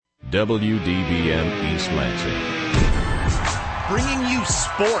WDBM East Lansing. Bringing you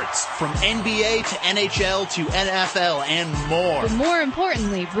sports from NBA to NHL to NFL and more. But more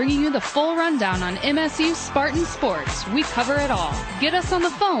importantly, bringing you the full rundown on MSU Spartan Sports. We cover it all. Get us on the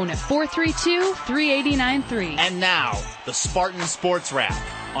phone at 432-3893. And now, the Spartan Sports Wrap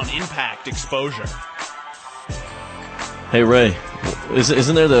on Impact Exposure. Hey Ray,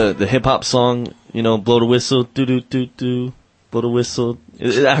 isn't there the hip hop song, blow the whistle, do do do do, blow the whistle?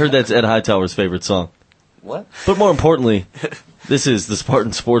 I heard that's Ed Hightower's favorite song. What? But more importantly, this is the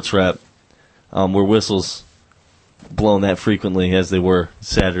Spartan Sports Wrap, where whistles blown that frequently as they were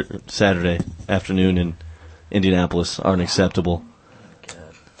Saturday afternoon in Indianapolis aren't acceptable.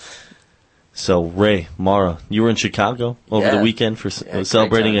 God. So Ray, Mara, you were in Chicago over the weekend for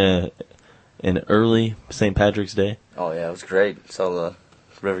celebrating an early St. Patrick's Day. Oh yeah, it was great. Saw the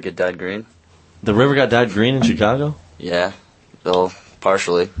river get dyed green. The river got dyed green in Chicago? Yeah, though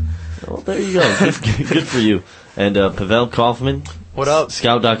partially. Well, there you go. Good for you. And Pavel Kaufman, what up?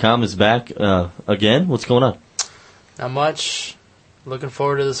 Scout.com is back again. What's going on? Not much. Looking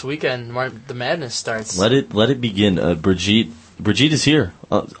forward to this weekend. The madness starts. Let it begin. Brigitte is here.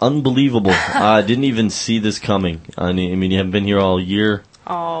 Unbelievable. I didn't even see this coming. I mean, you haven't been here all year.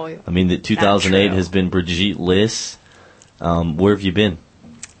 Oh. I mean, the 2008 has been Brigitte Liss. Where have you been?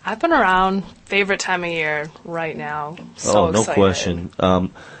 I've been around. Favorite time of year right now. So no excited. question.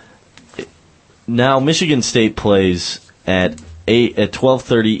 Now Michigan State plays at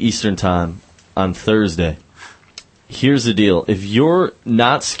 12:30 Eastern Time on Thursday. Here's the deal: if you're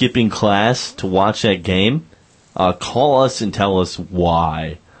not skipping class to watch that game, call us and tell us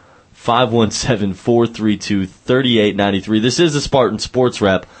why. 517-432-3893. This is the Spartan Sports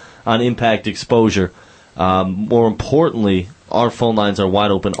Wrap on Impact Exposure. More importantly, our phone lines are wide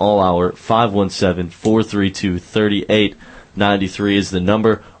open all hour. 517-432-3893 is the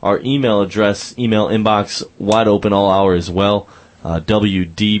number. Our email address, email inbox, wide open all hour as well.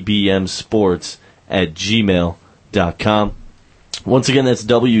 WDBMsports@gmail.com. Once again, that's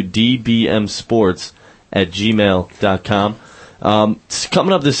WDBMsports@gmail.com.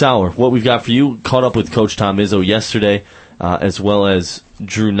 Coming up this hour, what we've got for you, caught up with Coach Tom Izzo yesterday, as well as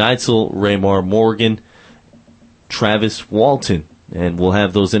Drew Neitzel, Raymar Morgan, Travis Walton, and we'll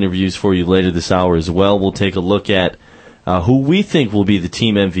have those interviews for you later this hour as well. We'll take a look at who we think will be the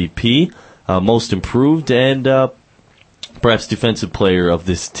team MVP, most improved, and perhaps defensive player of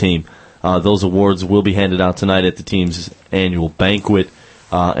this team. Those awards will be handed out tonight at the team's annual banquet.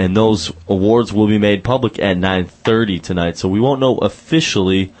 And those awards will be made public at 9:30 tonight. So we won't know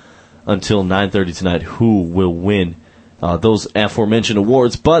officially until 9:30 tonight who will win those aforementioned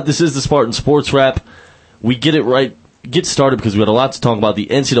awards. But this is the Spartan Sports Wrap. We get started because we had a lot to talk about. The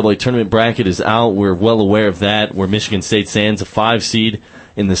NCAA tournament bracket is out. We're well aware of that, where Michigan State stands a 5 seed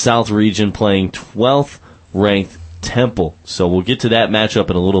in the South region playing 12th ranked Temple. So we'll get to that matchup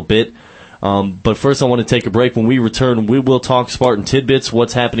in a little bit. But first I want to take a break. When we return, we will talk Spartan tidbits,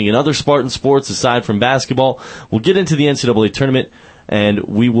 what's happening in other Spartan sports aside from basketball. We'll get into the NCAA tournament, and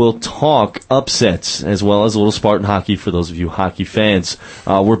we will talk upsets as well as a little Spartan hockey for those of you hockey fans.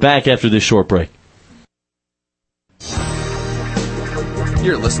 We're back after this short break.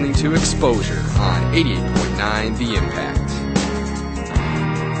 You're listening to Exposure on 88.9 The Impact.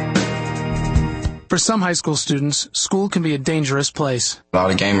 For some high school students, school can be a dangerous place. A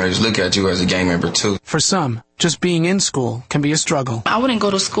lot of gamers look at you as a gang member, too. For some, just being in school can be a struggle. I wouldn't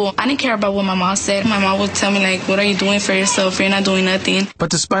go to school. I didn't care about what my mom said. My mom would tell me, what are you doing for yourself? You're not doing nothing. But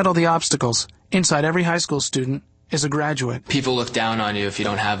despite all the obstacles, inside every high school student is a graduate. People look down on you if you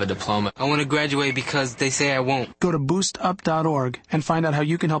don't have a diploma. I want to graduate because they say I won't. Go to boostup.org and find out how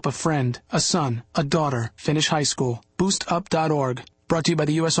you can help a friend, a son, a daughter finish high school. Boostup.org. Brought to you by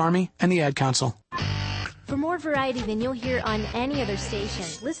the U.S. Army and the Ad Council. For more variety than you'll hear on any other station,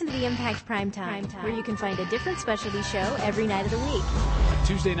 listen to the Impact Primetime, where you can find a different specialty show every night of the week.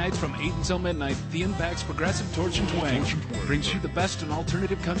 Tuesday nights from 8 until midnight, the Impact's Progressive Torch and Twang brings you the best in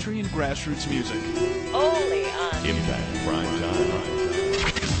alternative country and grassroots music. Only on Impact Primetime.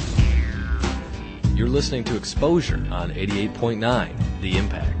 You're listening to Exposure on 88.9 The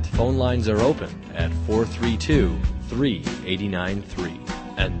Impact. Phone lines are open at 432-3893.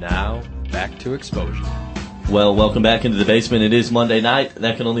 And now, back to Exposure. Well, welcome back into the basement. It is Monday night.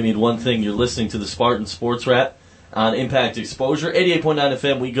 That can only mean one thing. You're listening to the Spartan Sports Wrap on Impact Exposure. 88.9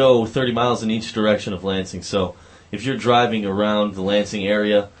 FM, we go 30 miles in each direction of Lansing. So if you're driving around the Lansing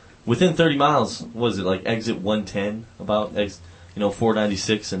area, within 30 miles, what is it, like exit 110, about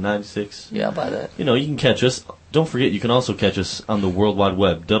 496 and 96? Yeah, by that. You can catch us. Don't forget, you can also catch us on the World Wide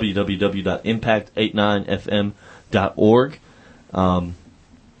Web, www.impact89fm.org.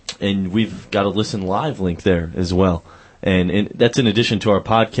 And we've got a Listen Live link there as well. And that's in addition to our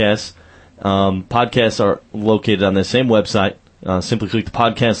podcasts. Podcasts are located on the same website. Simply click the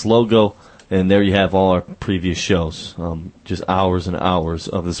podcast logo, and there you have all our previous shows. Just hours and hours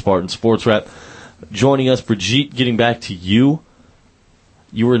of the Spartan Sports Wrap. Joining us, Brigitte, getting back to you.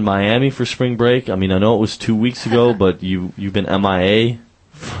 You were in Miami for spring break. I mean, I know it was 2 weeks ago, but you've been MIA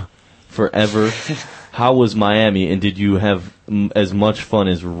forever. How was Miami, and did you have as much fun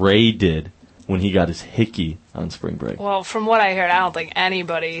as Ray did when he got his hickey on spring break? Well, from what I heard, I don't think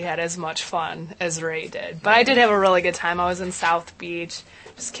anybody had as much fun as Ray did. But I did have a really good time. I was in South Beach,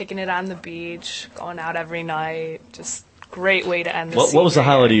 just kicking it on the beach, going out every night. Just great way to end the What was the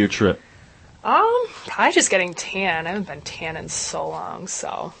highlight of your trip? Probably just getting tan. I haven't been tan in so long,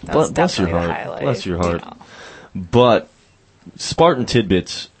 so that was definitely the highlight. Bless your heart. But Spartan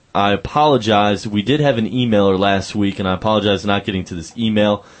Tidbits, I apologize. We did have an emailer last week, and I apologize for not getting to this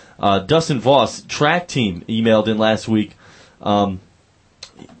email. Dustin Voss, track team, emailed in last week.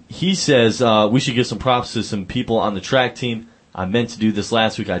 He says we should give some props to some people on the track team. I meant to do this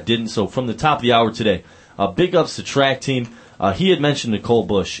last week. I didn't. So from the top of the hour today, big ups to track team. He had mentioned Nicole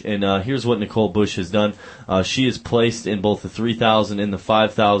Bush, and here's what Nicole Bush has done. She is placed in both the 3,000 and the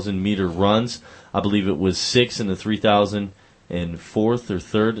 5,000 meter runs. I believe it was 6th in the 3,000 and 4th or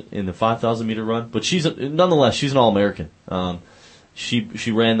 3rd in the 5,000 meter run. But nonetheless, she's an All-American.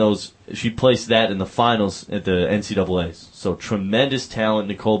 She ran those. She placed that in the finals at the NCAAs. So tremendous talent,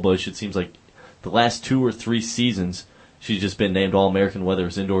 Nicole Bush. It seems like the last 2 or 3 seasons she's just been named All-American, whether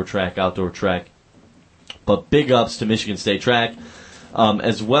it's indoor track, outdoor track. But big ups to Michigan State track,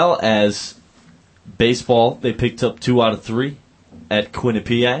 as well as baseball. They picked up 2 out of 3 at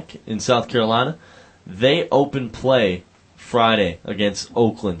Quinnipiac in South Carolina. They open play Friday against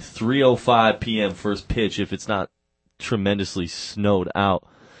Oakland, 3:05 p.m. first pitch if it's not tremendously snowed out.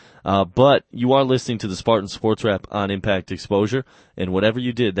 But you are listening to the Spartan Sports Wrap on Impact Exposure, and whatever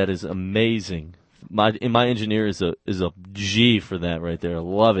you did, that is amazing. My engineer is a G for that right there. I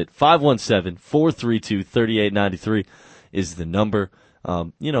love it. 517-432-3893 is the number.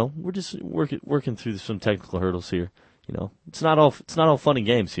 We're just working through some technical hurdles here. It's not all fun and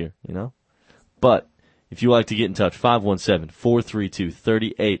games here. But if you like to get in touch,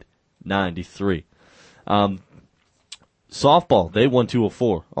 517-432-3893. Softball, they won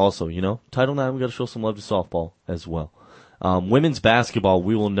 204 also, Title IX, we got to show some love to softball as well. Women's basketball,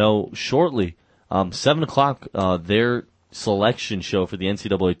 we will know shortly. 7 o'clock, their selection show for the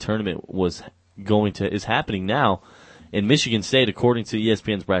NCAA tournament is happening now. In Michigan State, according to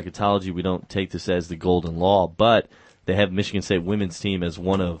ESPN's bracketology, we don't take this as the golden law, but they have Michigan State women's team as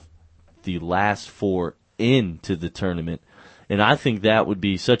one of the last 4 into the tournament. And I think that would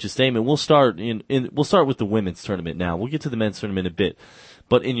be such a statement. We'll start with the women's tournament now. We'll get to the men's tournament in a bit.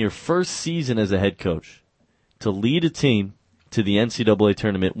 But in your first season as a head coach, to lead a team to the NCAA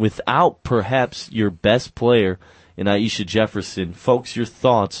tournament without perhaps your best player in Aisha Jefferson, folks, your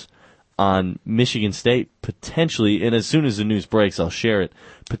thoughts on Michigan State potentially, and as soon as the news breaks, I'll share it,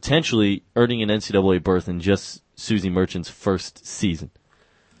 potentially earning an NCAA berth in just Susie Merchant's first season.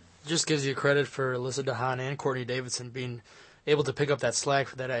 Just gives you credit for Alyssa DeHaan and Courtney Davidson being able to pick up that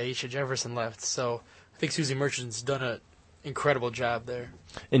slack that Aisha Jefferson left. So I think Susie Merchant's done an incredible job there.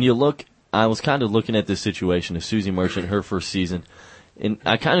 And I was kind of looking at this situation of Susie Merchant, her first season, and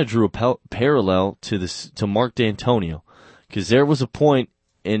I kind of drew a parallel to Mark D'Antonio, because there was a point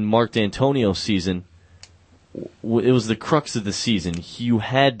in Mark D'Antonio's season, it was the crux of the season. You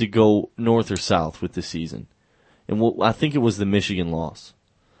had to go north or south with the season, and I think it was the Michigan loss.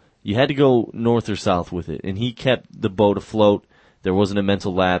 You had to go north or south with it, and he kept the boat afloat. There wasn't a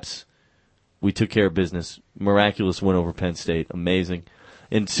mental lapse. We took care of business. Miraculous win over Penn State. Amazing.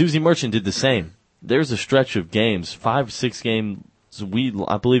 And Susie Merchant did the same. There's a stretch of games, 5, 6 games.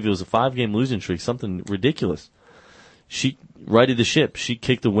 I believe it was a 5-game losing streak, something ridiculous. She righted the ship. She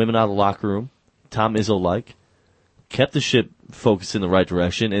kicked the women out of the locker room, Tom Izzo-like, kept the ship focused in the right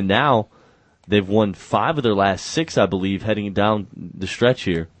direction, and now they've won 5 of their last 6, I believe, heading down the stretch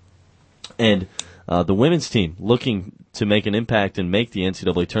here. And the women's team looking to make an impact and make the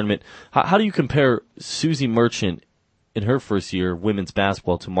NCAA tournament. How do you compare Susie Merchant in her first year women's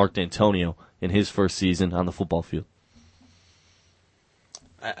basketball to Mark D'Antonio in his first season on the football field?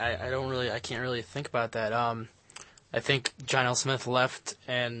 I can't really think about that. I think John L. Smith left,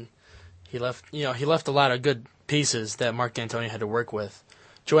 and he left a lot of good pieces that Mark D'Antonio had to work with.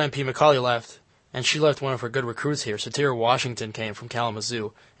 Joanne P. McCauley left, and she left one of her good recruits here. Satira Washington came from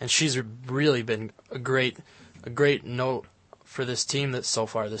Kalamazoo, and she's really been a great note for this team so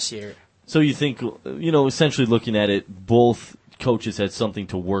far this year. So you think, essentially looking at it, both coaches had something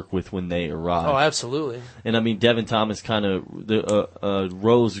to work with when they arrived. Oh, absolutely. And I mean, Devin Thomas kind of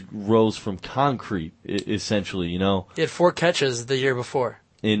rose from concrete, essentially. You know, he had 4 catches the year before.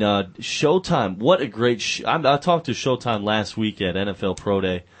 In Showtime, what a great! I talked to Showtime last week at NFL Pro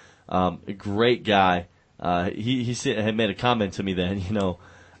Day. A great guy. He had made a comment to me that, you know,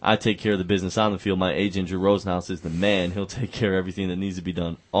 I take care of the business on the field. My agent, Drew Rosenhaus, is the man. He'll take care of everything that needs to be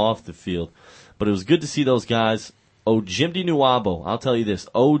done off the field. But it was good to see those guys. Ojimdi Nwabo, I'll tell you this.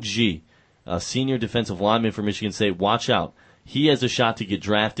 OG, a senior defensive lineman for Michigan State. Watch out. He has a shot to get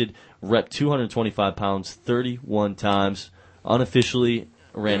drafted. Rep 225 pounds 31 times. Unofficially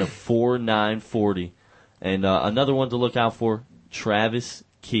ran a 4.940. And another one to look out for, Travis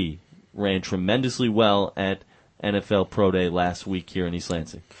Key. Ran tremendously well at NFL Pro Day last week here in East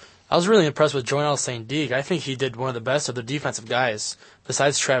Lansing. I was really impressed with Joel St. Deek. I think he did one of the best of the defensive guys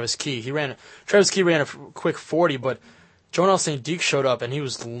besides Travis Key. Travis Key ran a quick 40, but Joel St. Deek showed up, and he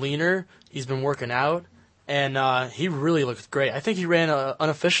was leaner. He's been working out, and he really looked great. I think he ran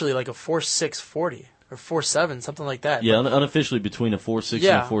unofficially like a 4.640 or 4.7, something like that. Yeah, unofficially between a 4.6 and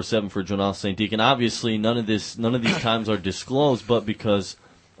a 4.7 for Joel St. Deek. And obviously none of these times are disclosed, but because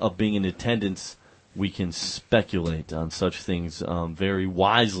of being in attendance, we can speculate on such things very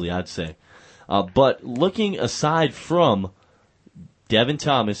wisely, I'd say. But looking aside from Devin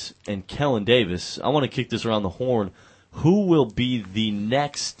Thomas and Kellen Davis, I want to kick this around the horn. Who will be the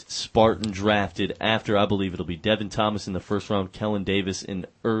next Spartan drafted after, I believe it'll be Devin Thomas in the first round, Kellen Davis in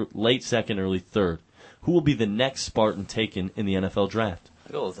late second, early third? Who will be the next Spartan taken in the NFL draft?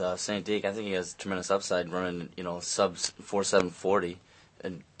 I'll go with St. Deek. I think he has tremendous upside running, sub 4.740.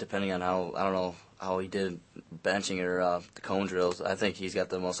 And depending on how he did benching or the cone drills, I think he's got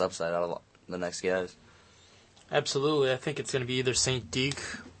the most upside out of the next guys. Absolutely. I think it's going to be either St. Deek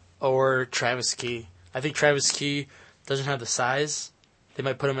or Travis Key. I think Travis Key doesn't have the size. They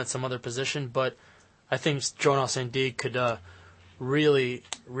might put him at some other position, but I think Joel St. Deek could really,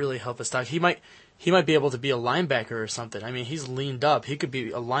 really help his stock. He might be able to be a linebacker or something. I mean, he's leaned up. He could be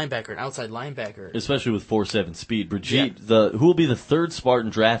a linebacker, an outside linebacker. Especially with 4.7 speed. Brigitte, who will be the third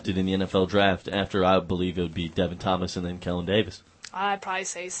Spartan drafted in the NFL draft after, I believe, it would be Devin Thomas and then Kellen Davis? I'd probably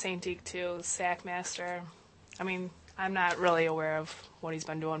say St. Deek, too, Sackmaster. I mean, I'm not really aware of what he's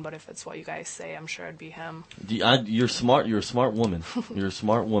been doing, but if it's what you guys say, I'm sure it'd be him. You're smart. You're a smart woman. You're a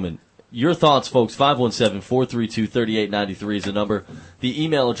smart woman. Your thoughts, folks, 517-432-3893 is the number. The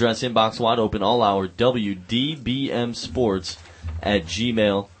email address, inbox wide open all hour,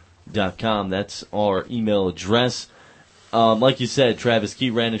 wdbmsports@gmail.com. That's our email address. Like you said, Travis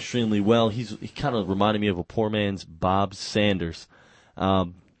Key ran extremely well. He kind of reminded me of a poor man's Bob Sanders.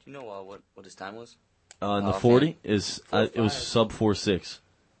 Do you know what his time was? In the 40 it was sub 4.6.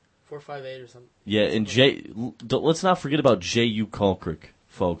 4.58 or something. Yeah, and let's not forget about J.U. Colcrick.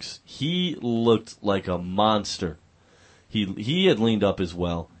 Folks, he looked like a monster. He had leaned up as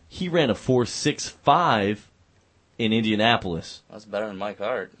well. He ran a 4.65 in Indianapolis. That's better than Mike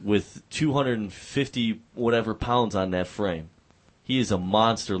Hart. With 250 whatever pounds on that frame. He is a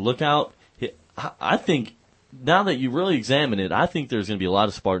monster. Look out. I think, now that you really examine it, I think there's going to be a lot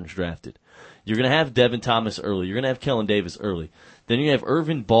of Spartans drafted. You're going to have Devin Thomas early. You're going to have Kellen Davis early. Then you have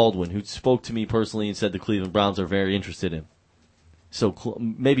Irvin Baldwin, who spoke to me personally and said the Cleveland Browns are very interested in him. So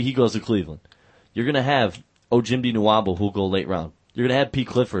maybe he goes to Cleveland. You're going to have Ojimdi Nwabo, who'll go late round. You're going to have P.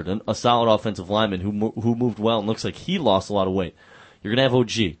 Clifford, a solid offensive lineman who moved well and looks like he lost a lot of weight. You're going to have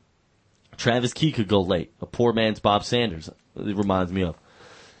OG. Travis Key could go late. A poor man's Bob Sanders, it reminds me of.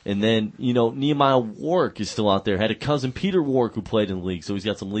 And then, Nehemiah Warwick is still out there. Had a cousin, Peter Warwick, who played in the league, so he's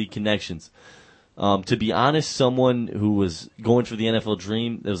got some league connections. To be honest, someone who was going for the NFL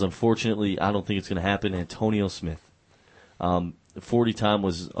dream, that was unfortunately, I don't think it's going to happen, Antonio Smith. The 40 time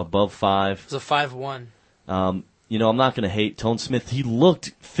was above 5. It was a 5.1. I'm not going to hate Tone Smith. He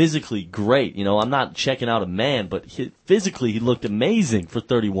looked physically great. I'm not checking out a man, but physically he looked amazing for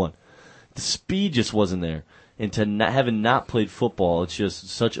 31. The speed just wasn't there. And having not played football, it's just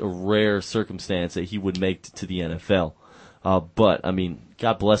such a rare circumstance that he would make to the NFL. But, I mean,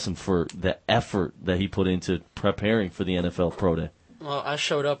 God bless him for the effort that he put into preparing for the NFL Pro Day. Well, I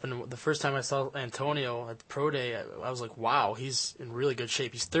showed up, and the first time I saw Antonio at the Pro Day, I was like, wow, he's in really good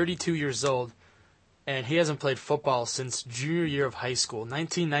shape. He's 32 years old, and he hasn't played football since junior year of high school,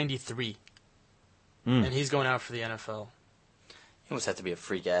 1993. And he's going out for the NFL. You must have to be a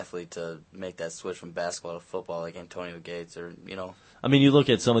freak athlete to make that switch from basketball to football like Antonio Gates or. I mean, you look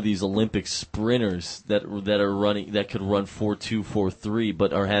at some of these Olympic sprinters that are running, that could run 4.2, 4.3,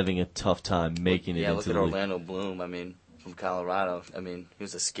 but are having a tough time making it into the league. Yeah, look at Orlando Bloom, from Colorado. He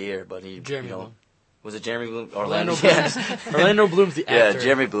was a skier, but he, Jeremy Lin. Was it Jeremy Bloom? Orlando Bloom. Orlando Bloom's the actor. Yeah,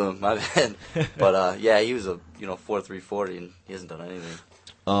 Jeremy Bloom. My bad. But he was a 4.3 40, and he hasn't done anything.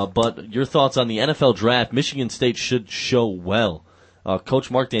 But your thoughts on the NFL draft? Michigan State should show well.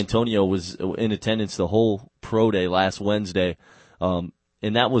 Coach Mark D'Antonio was in attendance the whole pro day last Wednesday, and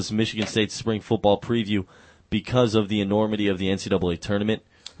that was Michigan State's spring football preview. Because of the enormity of the NCAA tournament,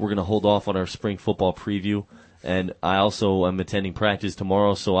 we're going to hold off on our spring football preview, and I also am attending practice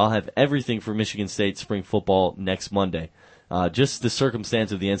tomorrow, so I'll have everything for Michigan State spring football next Monday. Just the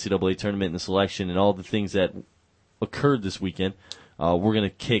circumstance of the NCAA tournament and the selection and all the things that occurred this weekend, we're going to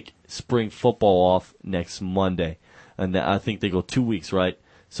kick spring football off next Monday. And I think they go 2 weeks, right?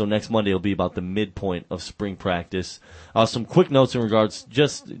 So next Monday will be about the midpoint of spring practice. Some quick notes in regards,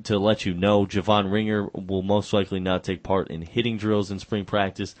 just to let you know, Javon Ringer will most likely not take part in hitting drills in spring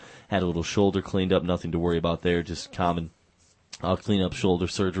practice. Had a little shoulder cleaned up, nothing to worry about there, just common clean-up shoulder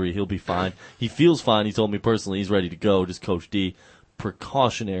surgery. He'll be fine. He feels fine. He told me personally he's ready to go. Just Coach D,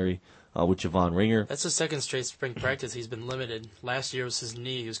 precautionary with Javon Ringer. That's the second straight spring practice he's been limited. Last year was his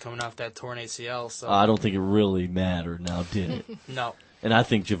knee. He was coming off that torn ACL. So I don't think it really mattered now, did it? No. And I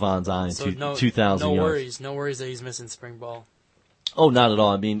think Javon's eyeing 2,000 yards. No worries that he's missing spring ball. Oh, not at all.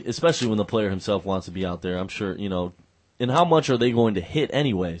 I mean, especially when the player himself wants to be out there. I'm sure, and how much are they going to hit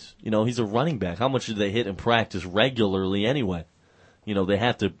anyways? He's a running back. How much do they hit in practice regularly anyway? They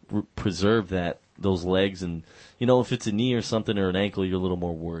have to preserve those legs. And, if it's a knee or something or an ankle, you're a little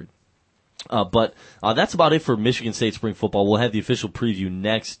more worried. But that's about it for Michigan State spring football. We'll have the official preview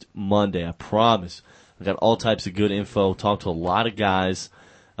next Monday, I promise. I got all types of good info, talked to a lot of guys,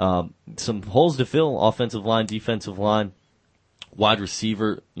 some holes to fill, offensive line, defensive line, wide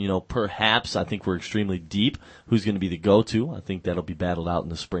receiver, perhaps. I think we're extremely deep. Who's going to be the go-to? I think that'll be battled out in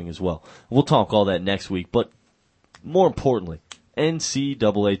the spring as well. We'll talk all that next week, but more importantly,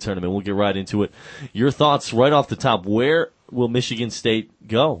 NCAA tournament. We'll get right into it. Your thoughts right off the top. Where will Michigan State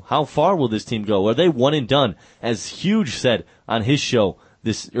go? How far will this team go? Are they one and done? As Huge said on his show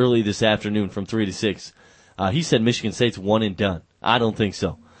early this afternoon from 3 to 6, he said Michigan State's one and done. I don't think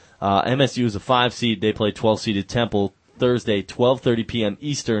so. MSU is a 5 seed. They play 12-seeded Temple Thursday, 12:30 p.m.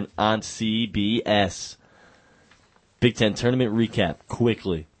 Eastern on CBS. Big Ten tournament recap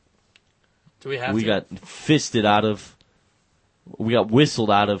quickly. Do we have We got whistled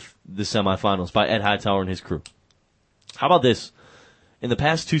out of the semifinals by Ed Hightower and his crew. How about this? In the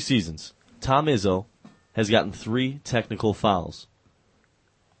past 2 seasons, Tom Izzo has gotten 3 technical fouls.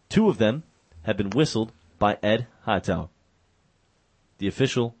 2 of them have been whistled by Ed Hightower, the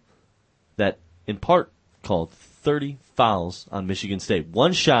official that in part called 30 fouls on Michigan State,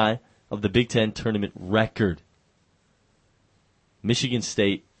 one shy of the Big Ten tournament record. Michigan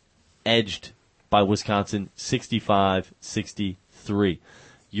State edged by Wisconsin 65-63.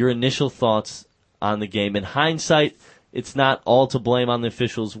 Your initial thoughts on the game. In hindsight, it's not all to blame on the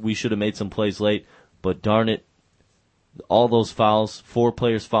officials. We should have made some plays late, but darn it, all those fouls, 4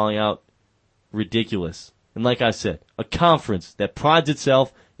 players fouling out, ridiculous. And like I said, a conference that prides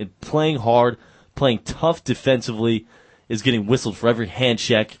itself in playing hard, playing tough defensively, is getting whistled for every hand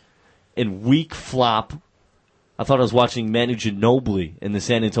check and weak flop. I thought I was watching Manu Ginobili in the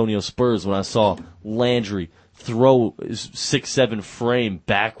San Antonio Spurs when I saw Landry throw his 6'7" frame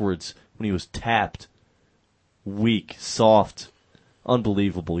backwards when he was tapped. Weak, soft,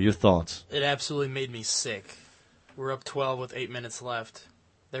 unbelievable. Your thoughts? It absolutely made me sick. We're up 12 with 8 minutes left.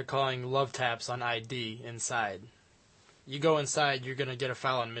 They're calling love taps on ID inside. You go inside, you're going to get a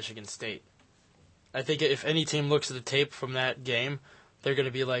foul on Michigan State. I think if any team looks at the tape from that game, they're going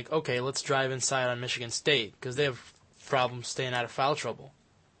to be like, okay, let's drive inside on Michigan State because they have problems staying out of foul trouble.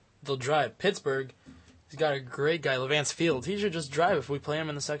 They'll drive. Pittsburgh, he's got a great guy, Levance Fields. He should just drive if we play him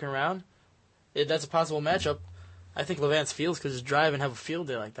in the second round. That's a possible matchup. I think Levance Fields could just drive and have a field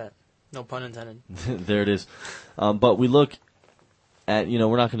day like that. No pun intended. There it is. But we look at,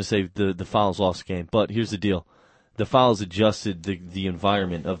 we're not going to say the fouls lost the game, but here's the deal. The fouls adjusted the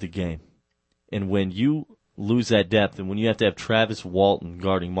environment of the game. And when you lose that depth, and when you have to have Travis Walton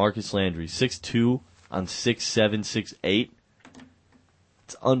guarding Marcus Landry, 6'2" on 6'7", 6'8",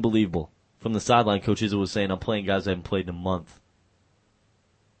 it's unbelievable. From the sideline, Coach Izzo was saying, I'm playing guys I haven't played in a month.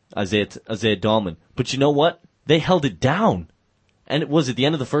 Isaiah Dahlman. But you know what? They held it down. And it was at the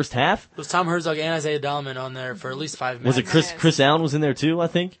end of the first half? It was Tom Herzog and Isaiah Dahlman on there for at least 5 minutes. Was it Chris Allen was in there too, I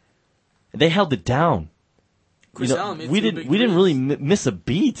think? They held it down. Allen made we didn't really miss a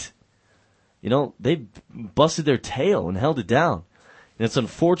beat. They busted their tail and held it down. And it's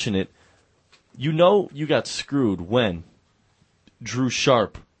unfortunate. You got screwed when Drew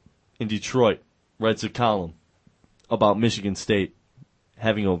Sharp in Detroit writes a column about Michigan State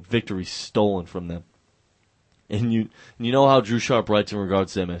having a victory stolen from them. And you know how Drew Sharp writes in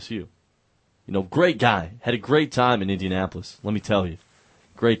regards to MSU. Great guy. Had a great time in Indianapolis, let me tell you.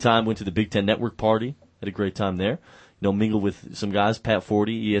 Great time, went to the Big Ten Network party. Had a great time there. Mingled with some guys, Pat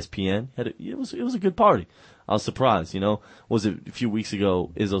Forty, ESPN. It was a good party. I was surprised, Was it a few weeks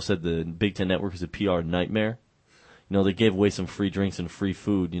ago, Izzo said the Big Ten Network is a PR nightmare. They gave away some free drinks and free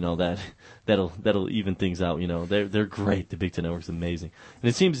food, that'll even things out, They're great. The Big Ten Network's amazing. And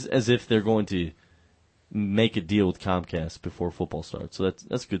it seems as if they're going to make a deal with Comcast before football starts. So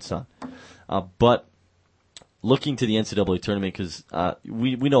that's a good sign. But looking to the NCAA tournament, because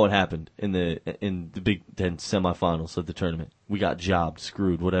we know what happened in the Big Ten semifinals of the tournament. We got jobbed,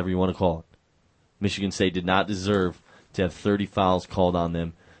 screwed, whatever you want to call it. Michigan State did not deserve to have 30 fouls called on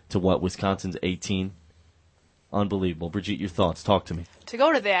them to Wisconsin's 18. Unbelievable. Brigitte, your thoughts. Talk to me. To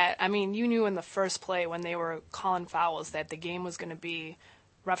go to that, you knew in the first play when they were calling fouls that the game was going to be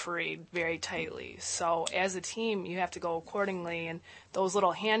refereed very tightly. So as a team, you have to go accordingly, and those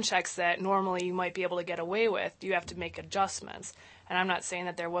little hand checks that normally you might be able to get away with, you have to make adjustments. And I'm not saying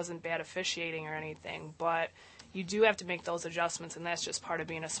that there wasn't bad officiating or anything, but you do have to make those adjustments, and that's just part of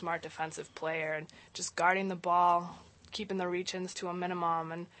being a smart defensive player and just guarding the ball, keeping the reach-ins to a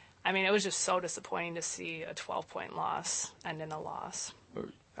minimum. And, it was just so disappointing to see a 12-point loss end in a loss.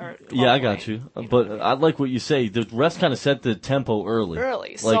 Yeah, I got you. But I like what you say. The refs kind of set the tempo early.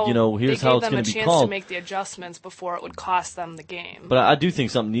 So here's how it's going to be called. They gave them a chance to make the adjustments before it would cost them the game. But I do think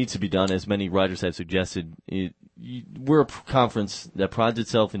something needs to be done, as many writers have suggested. We're a conference that prides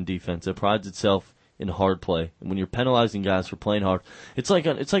itself in defense, that prides itself in hard play. And when you're penalizing guys for playing hard, it's like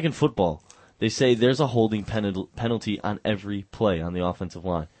in football. They say there's a holding penalty on every play on the offensive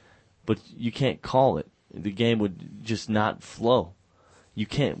line. But you can't call it. The game would just not flow. You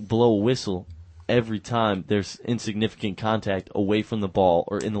can't blow a whistle every time there's insignificant contact away from the ball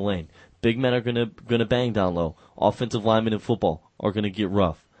or in the lane. Big men are gonna bang down low. Offensive linemen in football are gonna get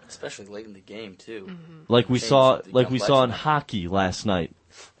rough. Especially late in the game too. Mm-hmm. Like we saw in hockey last night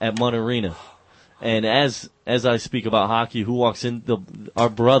at Munn Arena. And as I speak about hockey, who walks in? Our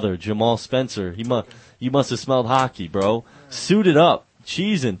brother Jamal Spencer. You must have smelled hockey, bro. Suited up,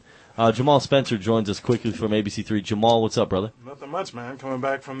 cheesing. Jamal Spencer joins us quickly from ABC3. Jamal, what's up, brother? Nothing much, man. Coming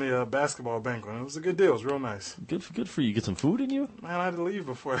back from the basketball banquet. It was a good deal. It was real nice. Good for you. Get some food in you? Man, I had to leave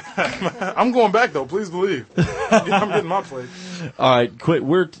before that. I'm going back, though. Please believe. I'm getting my plate. All right, quick.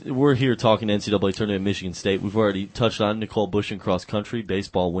 We're here talking NCAA tournament at Michigan State. We've already touched on Nicole Bush in cross country,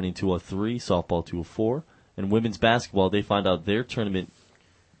 baseball winning 203, softball 204, and women's basketball. They find out their tournament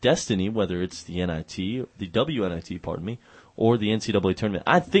destiny, whether it's the NIT, the WNIT, pardon me, or the NCAA tournament.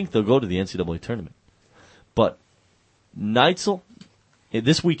 I think they'll go to the NCAA tournament. But Neitzel,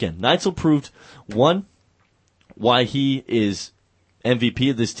 this weekend, Neitzel proved, one, why he is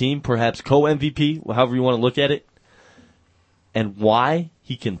MVP of this team, perhaps co-MVP, however you want to look at it, and why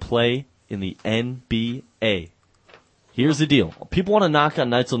he can play in the NBA. Here's the deal. People want to knock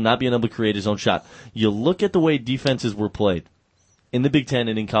on Neitzel not being able to create his own shot. You look at the way defenses were played in the Big Ten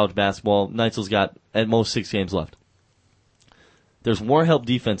and in college basketball. Neitzel's got at most 6 games left. There's more help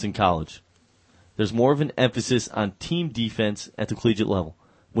defense in college. There's more of an emphasis on team defense at the collegiate level.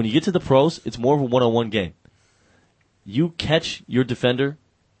 When you get to the pros, it's more of a one-on-one game. You catch your defender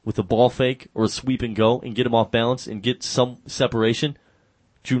with a ball fake or a sweep and go and get him off balance and get some separation,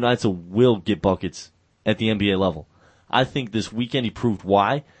 Drew Neitzel will get buckets at the NBA level. I think this weekend he proved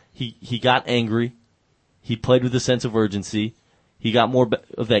why. He got angry. He played with a sense of urgency. He got more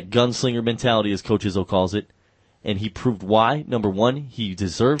of that gunslinger mentality, as Coach Izzo calls it. And he proved why, number one, he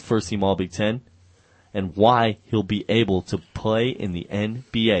deserved first-team All-Big Ten, and why he'll be able to play in the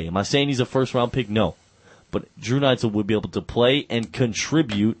NBA. Am I saying he's a first-round pick? No. But Drew Neitzel would be able to play and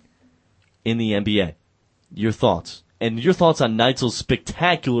contribute in the NBA. Your thoughts? And your thoughts on Neitzel's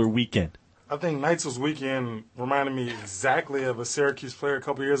spectacular weekend? I think Neitzel's weekend reminded me exactly of a Syracuse player a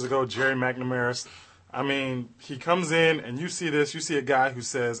couple years ago, Jerry McNamara. He comes in, and you see this. You see a guy who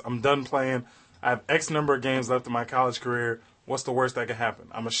says, I'm done playing. I have X number of games left in my college career. What's the worst that could happen?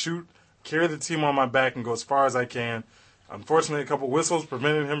 I'm going to shoot, carry the team on my back, and go as far as I can. Unfortunately, a couple whistles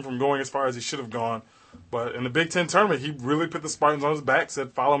prevented him from going as far as he should have gone. But in the Big Ten tournament, he really put the Spartans on his back,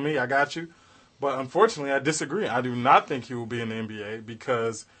 said, follow me, I got you. But unfortunately, I disagree. I do not think he will be in the NBA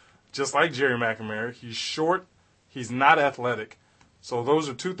because, just like Jerry McNamara, he's short, he's not athletic. So those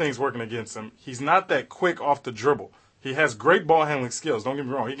are two things working against him. He's not that quick off the dribble. He has great ball handling skills. Don't get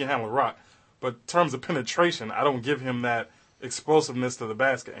me wrong, he can handle a rock. But in terms of penetration, I don't give him that explosiveness to the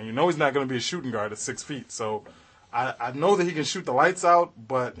basket. And you know he's not going to be a shooting guard at 6 feet. So I know that he can shoot the lights out,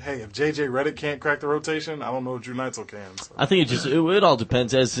 but hey, if J.J. Redick can't crack the rotation, I don't know if Drew Neitzel can. So. I think it all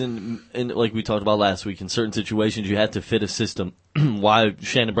depends. As in like we talked about last week, in certain situations you have to fit a system. Why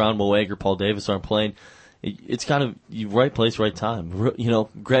Shannon Brown, Mo Egger, Paul Davis aren't playing? It's kind of right place, right time.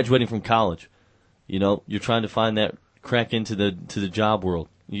 Graduating from college, you're trying to find that crack into the job world.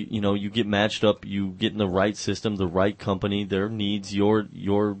 You get matched up, you get in the right system, the right company, their needs,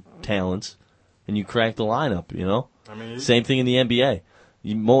 your talents. And you crack the lineup, Same thing in the NBA.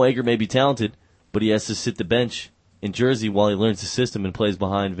 Mo Egger may be talented, but he has to sit the bench in Jersey while he learns the system and plays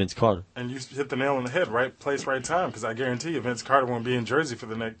behind Vince Carter. And you hit the nail on the head, right place, right time, because I guarantee you Vince Carter won't be in Jersey for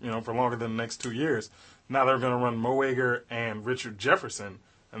the next, for longer than the next 2 years. Now they're going to run Mo Egger and Richard Jefferson,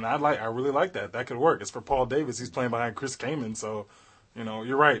 and I really like that. That could work. It's for Paul Davis. He's playing behind Chris Kaman, so.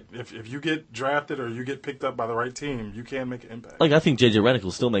 You're right. If you get drafted or you get picked up by the right team, you can make an impact. I think J.J. Redick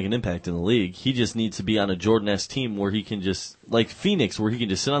will still make an impact in the league. He just needs to be on a Jordan-esque team where he can just, like Phoenix, where he can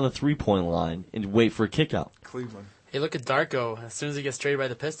just sit on the three-point line and wait for a kick-out. Cleveland. Hey, look at Darko. As soon as he gets traded by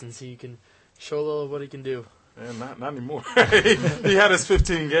the Pistons, he can show a little of what he can do. Yeah, not anymore. He had his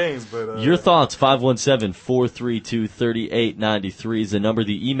 15 games, but... Your thoughts, 517-432-3893 is the number.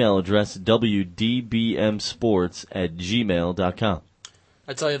 The email address, wdbmsports@gmail.com.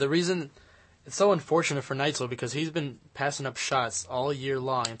 I tell you, the reason it's so unfortunate for Neitzel because he's been passing up shots all year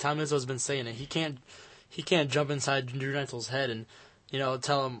long, and Tom Izzo's been saying it. He can't jump inside Drew Neitzel's head and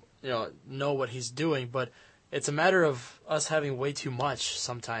tell him know what he's doing. But it's a matter of us having way too much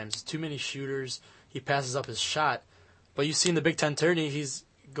sometimes. Too many shooters. He passes up his shot, but you see in the Big Ten tourney, he's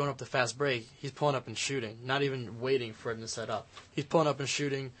going up the fast break. He's pulling up and shooting, not even waiting for him to set up. He's pulling up and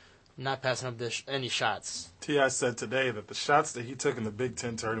shooting. Not passing up any shots. T.I. said today that the shots that he took in the Big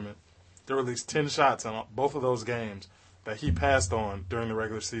Ten tournament, there were at least 10 shots on both of those games that he passed on during the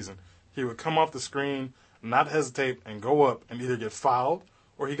regular season. He would come off the screen, not hesitate, and go up and either get fouled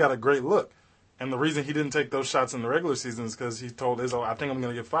or he got a great look. And the reason he didn't take those shots in the regular season is because he told Izzo, I think I'm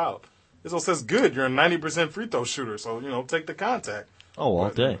going to get fouled. Izzo says, good, you're a 90% free throw shooter, so, take the contact. Oh, all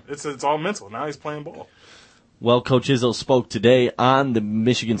day. It's all mental. Now he's playing ball. Well, Coach Izzo spoke today on the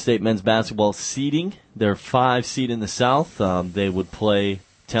Michigan State men's basketball seeding. They're 5 seed in the South. They would play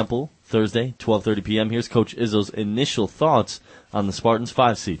Temple Thursday, 12:30 p.m. Here's Coach Izzo's initial thoughts on the Spartans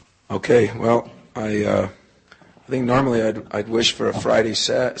 5 seed. Okay, well, I think normally I'd wish for a Friday,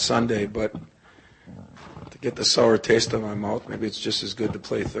 Sunday, but to get the sour taste in my mouth, maybe it's just as good to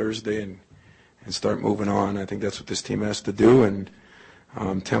play Thursday and start moving on. I think that's what this team has to do, and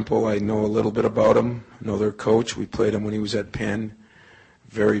Temple, I know a little bit about him. I know their coach. We played him when he was at Penn.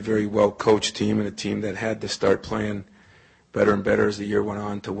 Very, very well-coached team, and a team that had to start playing better and better as the year went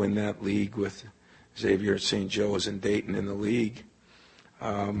on to win that league with Xavier St. Joe's and Dayton in the league.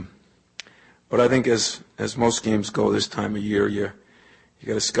 But I think as most games go this time of year, you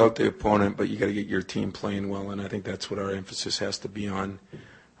got to scout the opponent, but you got to get your team playing well, and I think that's what our emphasis has to be on.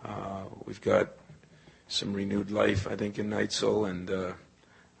 We've got some renewed life, I think, in Neitzel, and I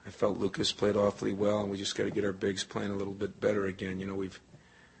felt Lucas played awfully well, and we just got to get our bigs playing a little bit better again. We've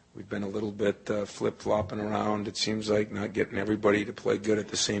been a little bit flip-flopping around, it seems like, not getting everybody to play good at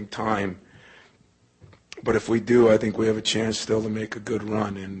the same time. But if we do, I think we have a chance still to make a good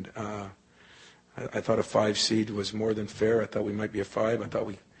run, and I thought a 5 seed was more than fair. I thought we might be a 5. I thought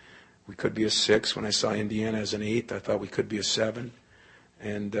we could be a 6. When I saw Indiana as an 8, I thought we could be a 7.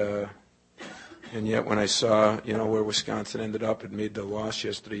 And yet when I saw, where Wisconsin ended up, it made the loss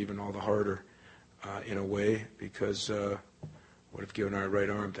yesterday even all the harder in a way, because would have given our right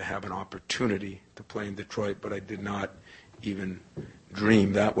arm to have an opportunity to play in Detroit, but I did not even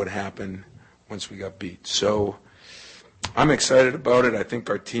dream that would happen once we got beat. So I'm excited about it. I think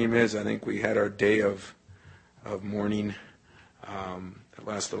our team is. I think we had our day of mourning. It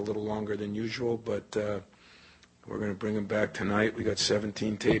lasted a little longer than usual, but we're going to bring them back tonight. We got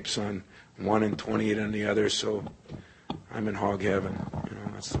 17 tapes on one and 28 on the other, so I'm in hog heaven.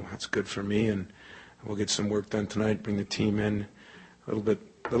 That's good for me, and we'll get some work done tonight. Bring the team in a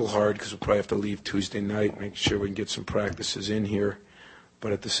little hard because we'll probably have to leave Tuesday night. Make sure we can get some practices in here,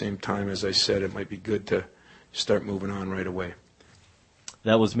 but at the same time, as I said, it might be good to start moving on right away.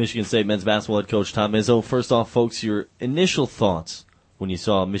 That was Michigan State men's basketball head coach Tom Izzo. First off, folks, your initial thoughts when you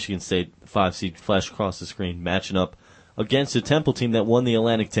saw Michigan State 5 seed flash across the screen matching up against a Temple team that won the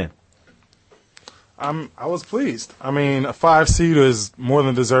Atlantic 10. I was pleased. A 5 seed is more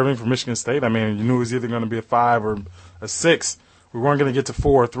than deserving for Michigan State. You knew it was either going to be a 5 or a 6. We weren't going to get to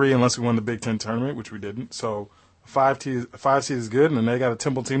 4 or 3 unless we won the Big Ten tournament, which we didn't. So a 5 seed is good, and they got a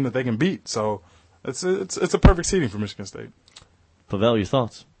Temple team that they can beat. So it's a perfect seeding for Michigan State. Pavel, your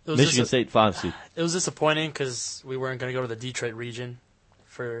thoughts? Michigan State 5 seed. It was disappointing because we weren't going to go to the Detroit region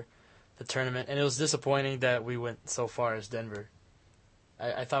for the tournament, and it was disappointing that we went so far as Denver.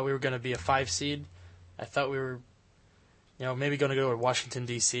 I thought we were going to be a 5 seed. I thought we were, maybe going to go to Washington,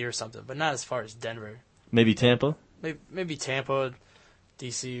 D.C. or something, but not as far as Denver. Maybe Tampa? Maybe Tampa,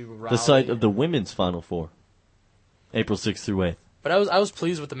 D.C., Raleigh. The site of the women's Final Four, April 6th through 8th. But I was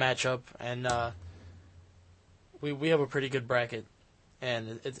pleased with the matchup, and we have a pretty good bracket,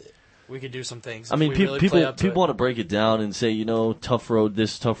 and we could do some things. I mean, people want to break it down and say, tough road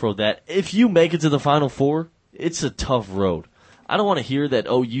this, tough road that. If you make it to the Final Four, it's a tough road. I don't want to hear that,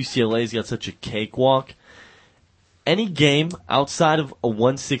 UCLA's got such a cakewalk. Any game outside of a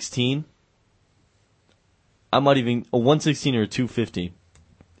 116, a 116 or a 250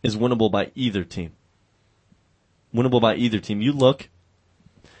 is winnable by either team. Winnable by either team. You look.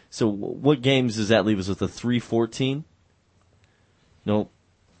 So what games does that leave us with? A 3-14? No.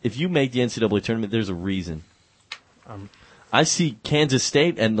 If you make the NCAA tournament, there's a reason. I see Kansas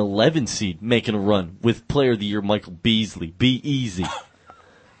State at an 11 seed making a run with Player of the Year Michael Beasley. Be easy.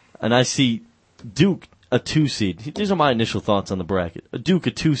 And I see Duke a 2 seed. These are my initial thoughts on the bracket. Duke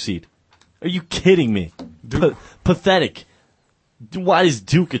a 2 seed. Are you kidding me? Pathetic. Why is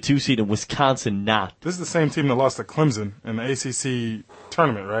Duke a 2 seed and Wisconsin not? This is the same team that lost to Clemson in the ACC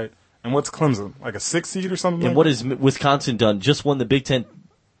tournament, right? And what's Clemson? Like a 6 seed or something? And what has Wisconsin done? Just won the Big Ten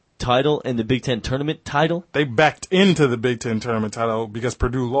title and the Big Ten tournament title? They backed into the Big Ten tournament title because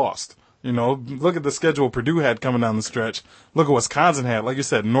Purdue lost. Look at the schedule Purdue had coming down the stretch. Look at Wisconsin had. Like you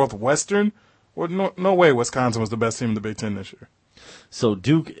said, Northwestern. Well, no way Wisconsin was the best team in the Big Ten this year. So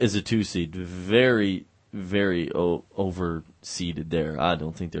Duke is a 2 seed. Very, very overseeded there. I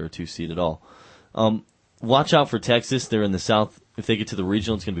don't think they're a 2 seed at all. Watch out for Texas. They're in the South. If they get to the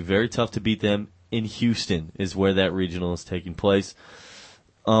regional, it's going to be very tough to beat them. In Houston is where that regional is taking place.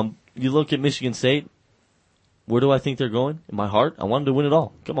 You look at Michigan State. Where do I think they're going? In my heart, I want them to win it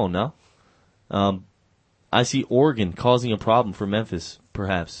all. Come on now. I see Oregon causing a problem for Memphis,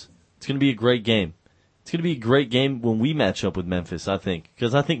 perhaps. It's going to be a great game. It's going to be a great game when we match up with Memphis, I think.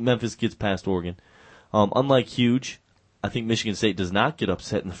 Because I think Memphis gets past Oregon. Unlike Huge, I think Michigan State does not get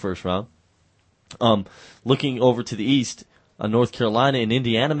upset in the first round. Looking over to the East, a North Carolina and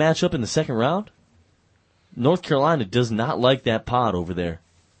Indiana matchup in the second round. North Carolina does not like that pod over there.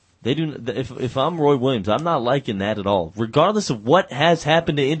 They do. If I'm Roy Williams, I'm not liking that at all. Regardless of what has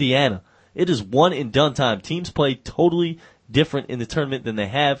happened to Indiana, it is one and done time. Teams play totally different in the tournament than they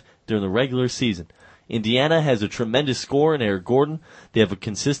have during the regular season. Indiana has a tremendous scorer in Eric Gordon. They have a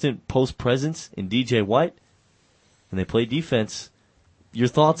consistent post presence in DJ White, and they play defense. Your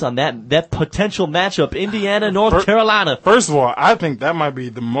thoughts on that potential matchup, Indiana, North Carolina? First of all, I think that might be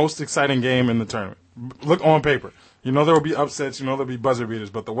the most exciting game in the tournament. Look on paper. There will be upsets. There will be buzzer beaters.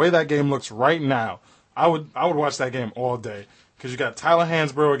 But the way that game looks right now, I would watch that game all day because you got Tyler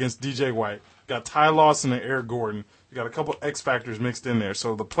Hansbrough against DJ White. You got Ty Lawson and Eric Gordon. You got a couple X factors mixed in there.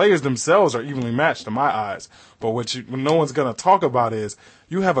 So the players themselves are evenly matched in my eyes. But what no one's going to talk about is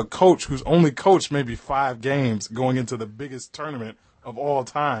you have a coach who's only coached maybe 5 games going into the biggest tournament of all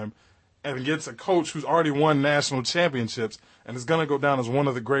time, and against a coach who's already won national championships and is going to go down as one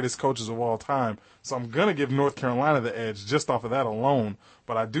of the greatest coaches of all time. So I'm going to give North Carolina the edge just off of that alone,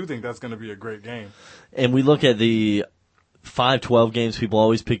 but I do think that's going to be a great game. And we look at the 5-12 games. People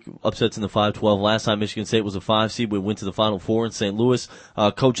always pick upsets in the 5-12. Last time Michigan State was a 5 seed, we went to the Final Four in St. Louis.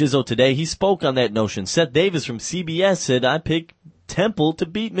 Coach Izzo today, he spoke on that notion. Seth Davis from CBS said, I picked Temple to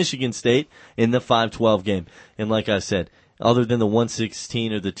beat Michigan State in the 5-12 game. And like I said, other than the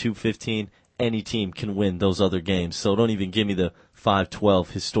 116 or the 215, any team can win those other games. So don't even give me the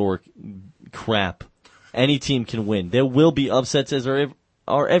 5-12 historic crap. Any team can win. There will be upsets as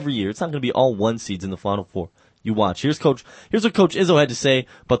are every year. It's not going to be all 1 seeds in the Final Four. You watch. Here's what Coach Izzo had to say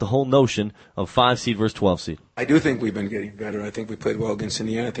about the whole notion of 5 seed versus 12 seed. I do think we've been getting better. I think we played well against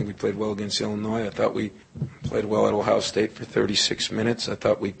Indiana. I think we played well against Illinois. I thought we played well at Ohio State for 36 minutes. I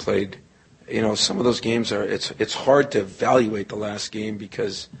thought we played... some of those games it's hard to evaluate the last game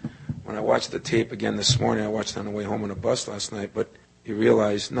because when I watched the tape again this morning, I watched it on the way home on a bus last night, but you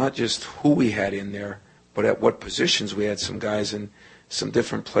realize not just who we had in there, but at what positions we had some guys and some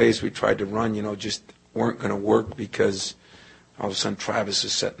different plays we tried to run, just weren't going to work because all of a sudden Travis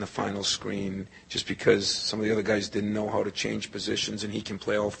is setting the final screen just because some of the other guys didn't know how to change positions and he can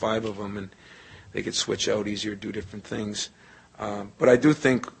play all 5 of them and they could switch out easier, do different things. But I do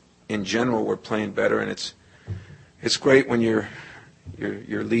think in general, we're playing better, and it's great when your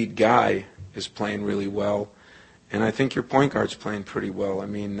lead guy is playing really well, and I think your point guard's playing pretty well. I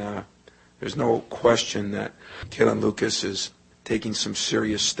mean, there's no question that Kalen Lucas is taking some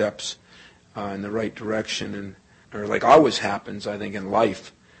serious steps in the right direction, or like always happens, I think, in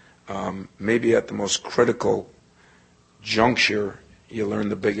life, maybe at the most critical juncture, you learn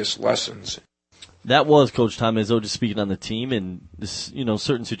the biggest lessons. That was Coach Tom Izzo just speaking on the team and this,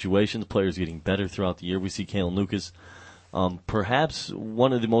 certain situations, players getting better throughout the year. We see Kalen Lucas, perhaps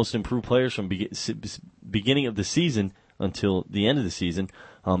one of the most improved players from beginning of the season until the end of the season,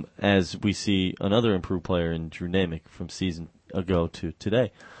 as we see another improved player in Drew Namick from season ago to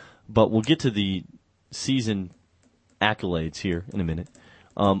today. But we'll get to the season accolades here in a minute.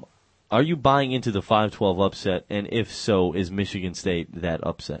 Are you buying into the 5-12 upset, and if so, is Michigan State that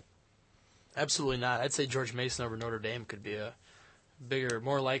upset? Absolutely not. I'd say George Mason over Notre Dame could be a bigger,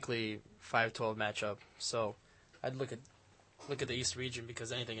 more likely 5-12 matchup. So I'd look at the East region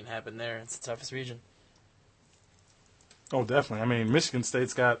because anything can happen there. It's the toughest region. Oh, definitely. I mean, Michigan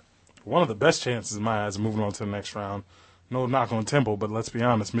State's got one of the best chances in my eyes of moving on to the next round. No knock on Temple, but let's be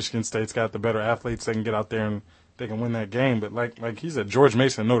honest, Michigan State's got the better athletes. They can get out there and they can win that game. But like he said, George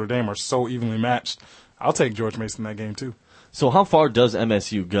Mason and Notre Dame are so evenly matched. I'll take George Mason in that game too. So how far does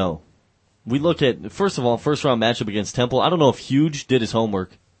MSU go? We look at, first of all, first-round matchup against Temple. I don't know if Huge did his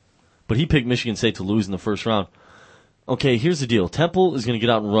homework, but he picked Michigan State to lose in the first round. Okay, here's the deal. Temple is going to get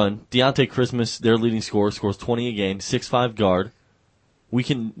out and run. Deontay Christmas, their leading scorer, scores 20 a game, 6'5" guard. We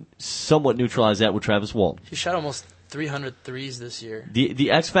can somewhat neutralize that with Travis Walton. He shot almost 300 threes this year. The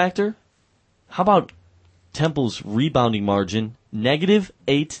X factor, how about Temple's rebounding margin?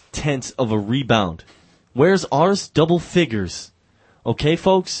 -0.8 of a rebound. Where's ours? Double figures. Okay,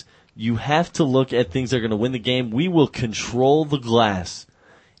 folks? You have to look at things that are going to win the game. We will control the glass.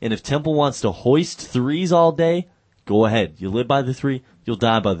 And if Temple wants to hoist threes all day, go ahead. You live by the three, you'll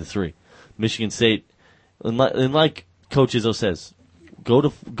die by the three. Michigan State, and like Coach Izzo says, go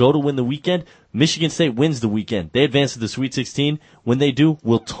to win the weekend. Michigan State wins the weekend. They advance to the Sweet 16. When they do,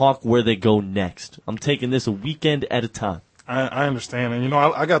 we'll talk where they go next. I'm taking this a weekend at a time. I understand. And,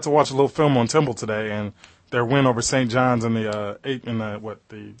 I got to watch a little film on Temple today, and their win over St. John's in the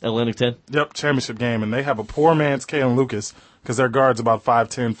Atlantic 10? Yep, championship game. And they have a poor man's Kalen Lucas because their guard's about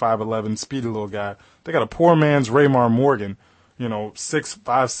 5'10", 5'11", speedy little guy. They got a poor man's Raymar Morgan, 6'5",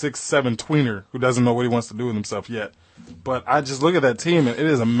 6'7" tweener who doesn't know what he wants to do with himself yet. But I just look at that team, and it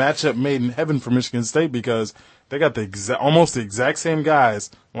is a matchup made in heaven for Michigan State because they got almost the exact same guys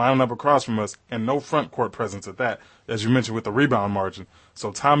lining up across from us and no front court presence at that, as you mentioned, with the rebound margin.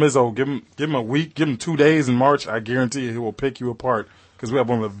 So Tom Izzo, give him a week, give him 2 days in March. I guarantee you he will pick you apart because we have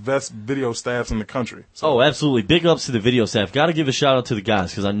one of the best video staffs in the country. So. Oh, absolutely. Big ups to the video staff. Got to give a shout-out to the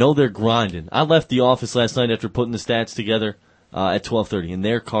guys because I know they're grinding. I left the office last night after putting the stats together at 12:30, and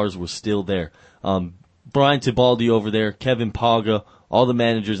their cars were still there. Brian Tibaldi over there, Kevin Paga, all the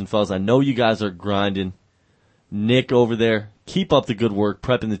managers and fellas. I know you guys are grinding. Nick over there, keep up the good work,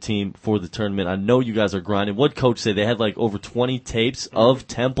 prepping the team for the tournament. I know you guys are grinding. What'd Coach say? They had over 20 tapes of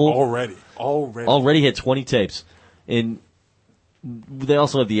Temple. Already had 20 tapes. And they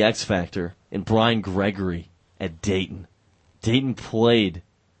also have the X Factor and Brian Gregory at Dayton. Dayton played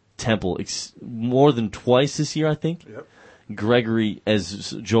Temple more than twice this year, I think. Yep. Gregory,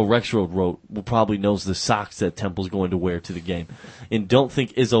 as Joe Rexroad wrote, probably knows the socks that Temple's going to wear to the game. And don't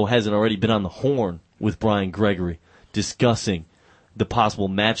think Izzo hasn't already been on the horn with Brian Gregory discussing the possible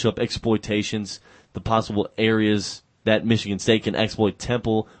matchup exploitations, the possible areas that Michigan State can exploit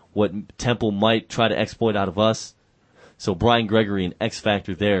Temple, what Temple might try to exploit out of us. So Brian Gregory, an X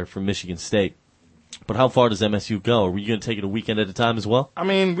factor there for Michigan State. But how far does MSU go? Are we going to take it a weekend at a time as well? I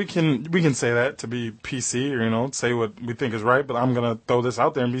mean, we can say that to be PC or, say what we think is right, but I'm going to throw this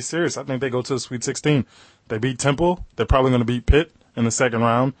out there and be serious. I think they go to the Sweet 16. They beat Temple. They're probably going to beat Pitt in the second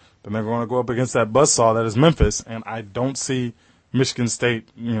round. Then they're going to go up against that buzzsaw that is Memphis, and I don't see Michigan State,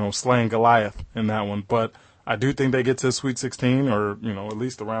 slaying Goliath in that one. But I do think they get to the Sweet 16 or, at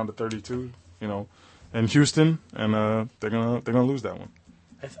least around the 32, in Houston, and they're gonna lose that one.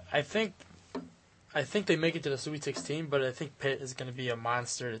 I think they make it to the Sweet 16, but I think Pitt is going to be a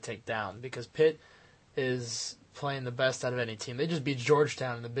monster to take down because Pitt is playing the best out of any team. They just beat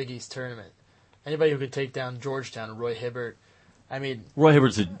Georgetown in the Big East tournament. Anybody who could take down Georgetown, Roy Hibbert, Roy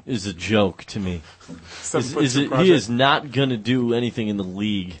Hibbert is a joke to me. He is not going to do anything in the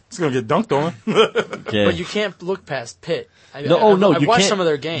league. He's going to get dunked on. Okay. But you can't look past Pitt. I've watched some of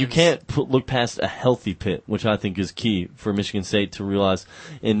their games. You can't look past a healthy Pitt, which I think is key for Michigan State to realize.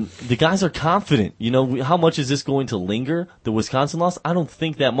 And the guys are confident. How much is this going to linger, the Wisconsin loss? I don't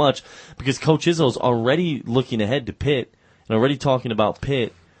think that much because Coach Izzo's already looking ahead to Pitt and already talking about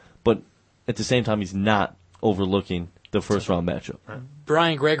Pitt, but at the same time he's not overlooking the first-round matchup.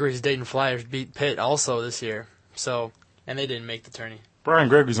 Brian Gregory's Dayton Flyers beat Pitt also this year. So and they didn't make the tourney. Brian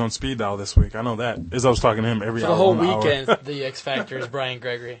Gregory's on speed dial this week. I know that. Izzo's talking to him every For hour. the whole on the weekend, hour. the X Factor is Brian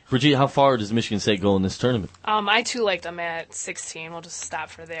Gregory. Brigitte, how far does Michigan State go in this tournament? I too like them at 16. We'll just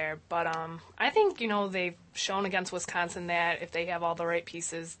stop for there. But I think, they've shown against Wisconsin that if they have all the right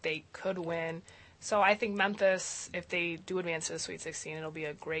pieces, they could win. So I think Memphis, if they do advance to the Sweet 16, it'll be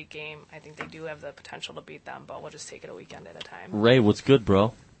a great game. I think they do have the potential to beat them, but we'll just take it a weekend at a time. Ray, what's good,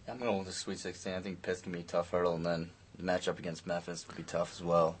 bro? I'm going with the Sweet 16. I think Pitt's going to be a tough hurdle, and then the matchup against Memphis will be tough as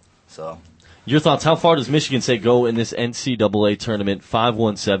well. So, your thoughts, how far does Michigan State go in this NCAA tournament?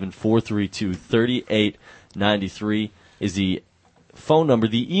 517-432-3893 is the phone number.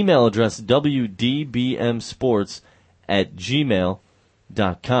 The email address,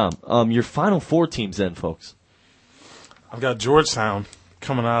 wdbmsports@gmail.com. Your Final Four teams then, folks. I've got Georgetown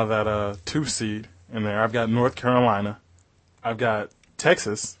coming out of that 2 seed in there. I've got North Carolina. I've got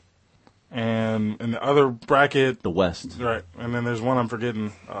Texas. And in the other bracket, the West, right? And then there's one I'm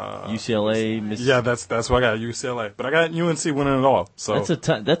forgetting. UCLA, Mississippi. Yeah, that's what I got. UCLA, but I got UNC winning it all. So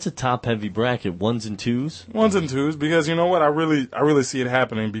that's a top heavy bracket. 1s and 2s. 1s and 2s, because you know what? I really see it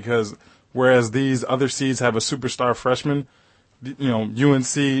happening, because whereas these other seeds have a superstar freshman,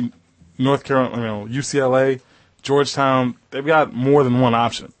 UNC, North Carolina, UCLA, Georgetown, they've got more than one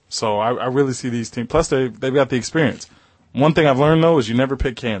option. So I really see these teams. Plus they've got the experience. One thing I've learned, though, is you never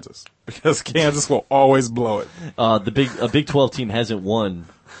pick Kansas, because Kansas will always blow it. A Big 12 team hasn't won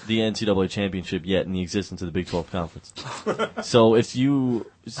the NCAA championship yet in the existence of the Big 12 conference. So if you're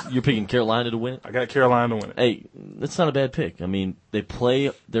picking Carolina to win it? I got Carolina to win it. Hey, that's not a bad pick. I mean, they're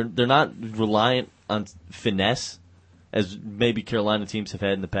not reliant on finesse, as maybe Carolina teams have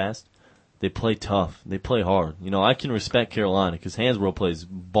had in the past. They play tough. They play hard. I can respect Carolina, because Hansbrough plays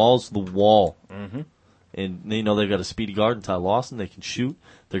balls to the wall. Mm-hmm. And they've got a speedy guard in Ty Lawson. They can shoot.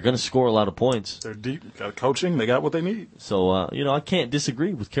 They're going to score a lot of points. They're deep. Got coaching. They got what they need. So, I can't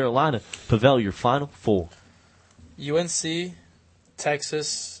disagree with Carolina. Pavel, your Final Four. UNC,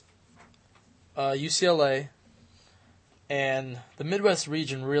 Texas, UCLA, and the Midwest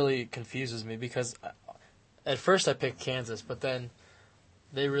region really confuses me, because at first I picked Kansas, but then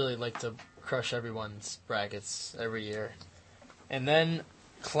they really like to crush everyone's brackets every year. And then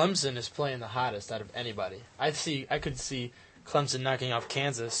Clemson is playing the hottest out of anybody. I could see Clemson knocking off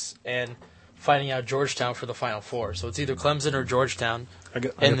Kansas and fighting out Georgetown for the Final Four. So it's either Clemson or Georgetown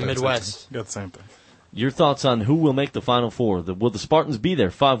in the Midwest. Got the same thing. Your thoughts on who will make the Final Four? Will the Spartans be there?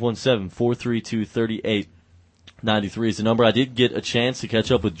 517-432-3893 is the number. I did get a chance to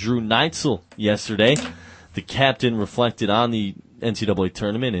catch up with Drew Neitzel yesterday. The captain reflected on the NCAA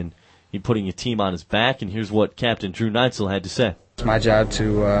tournament, and he putting a team on his back. And here's what Captain Drew Neitzel had to say. It's my job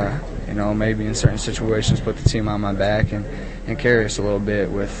to, maybe in certain situations put the team on my back and carry us a little bit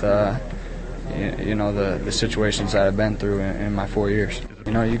with, the situations that I've been through in my 4 years.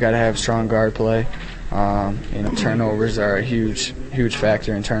 You got to have strong guard play. Turnovers are a huge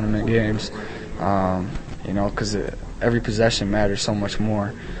factor in tournament games, because every possession matters so much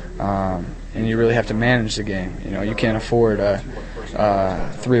more. And you really have to manage the game. You can't afford a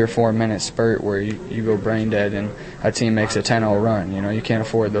 3 or 4 minute spurt where you go brain dead and a team makes a 10-0 run. You can't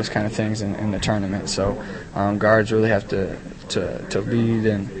afford those kind of things in the tournament. So guards really have to lead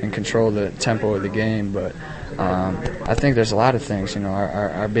and control the tempo of the game. But I think there's a lot of things.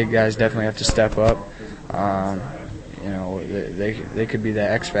 Our big guys definitely have to step up. They could be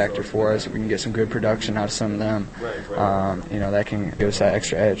that X factor for us. If we can get some good production out of some of them, that can give us that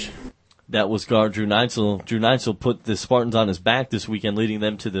extra edge. That was guard Drew Neitzel. Drew Neitzel put the Spartans on his back this weekend, leading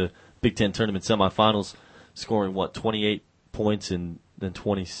them to the Big Ten tournament semifinals, scoring, 28 points and then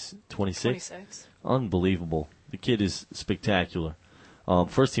 26? Unbelievable. The kid is spectacular.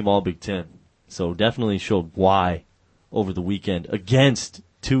 First team All-Big Ten. So definitely showed why over the weekend against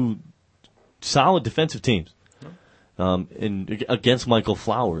two solid defensive teams. And against Michael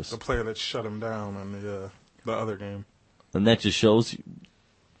Flowers. The player that shut him down in the other game. And that just shows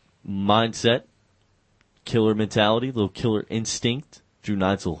mindset, killer mentality, little killer instinct. Drew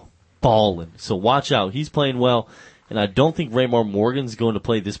Neitzel balling. So watch out. He's playing well. And I don't think Raymar Morgan's going to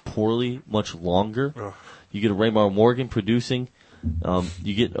play this poorly much longer. Ugh. You get a Raymar Morgan producing.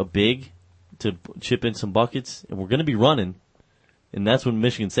 You get a big to chip in some buckets. And we're going to be running. And that's when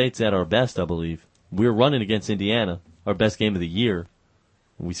Michigan State's at our best, I believe. We were running against Indiana, our best game of the year.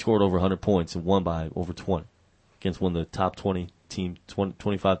 We scored over 100 points and won by over 20 against one of the top 25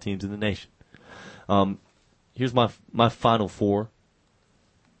 teams in the nation. Here's my Final Four.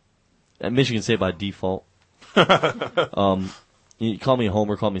 At Michigan State by default. You call me a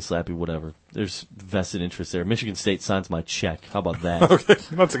homer, call me slappy, whatever. There's vested interest there. Michigan State signs my check. How about that? Okay,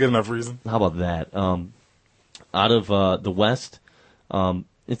 that's a good enough reason. How about that? out of the West,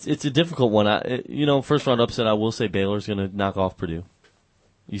 it's a difficult one. First round upset, I will say Baylor's going to knock off Purdue.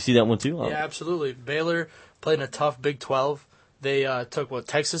 You see that one too? Yeah, absolutely. Baylor played in a tough Big 12. They took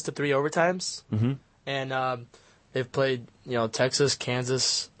Texas to 3 overtimes, and they've played Texas,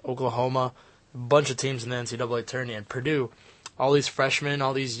 Kansas, Oklahoma, a bunch of teams in the NCAA tourney, and Purdue. All these freshmen,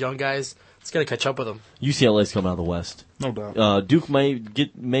 all these young guys, it's going to catch up with them. UCLA's coming out of the West. No doubt. Duke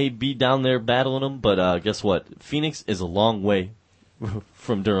may be down there battling them, but guess what? Phoenix is a long way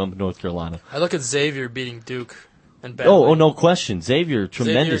from Durham, North Carolina. I look at Xavier beating Duke and battling. Oh, no question. Xavier,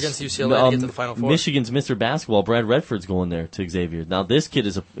 tremendous. Xavier against UCLA to get to the Final Four. Michigan's Mr. Basketball, Brad Redford's going there to Xavier. Now, this kid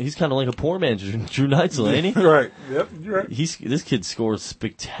he's kind of like a poor man, Drew Neitzel, ain't he? Right. Yep, you're right. This kid scores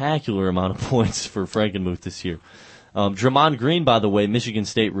spectacular amount of points for Frankenmuth this year. Draymond Green, by the way, Michigan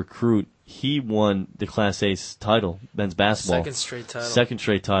State recruit, he won the Class A title, men's basketball. Second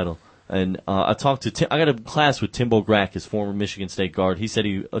straight title. And I talked to Tim. I got a class with Timbo Grack, his former Michigan State guard. He said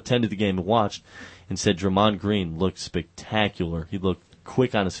he attended the game and watched, and said Draymond Green looked spectacular. He looked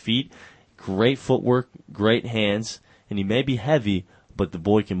quick on his feet, great footwork, great hands, and he may be heavy, but the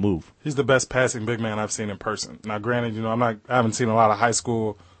boy can move. He's the best passing big man I've seen in person. Now, granted, I haven't seen a lot of high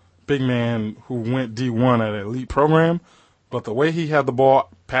school big man who went D1 at an elite program, but the way he had the ball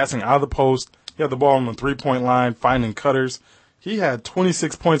passing out of the post, he had the ball on the three-point line, finding cutters. He had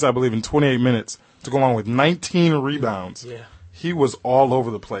 26 points, I believe, in 28 minutes to go along with 19 rebounds. Yeah. He was all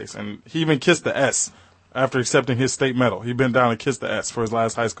over the place, and he even kissed the S after accepting his state medal. He bent down and kissed the S for his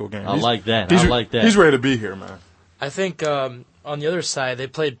last high school game. I like that. He's ready to be here, man. I think on the other side, they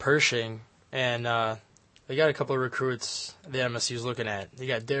played Pershing, and they got a couple of recruits the MSU's looking at. They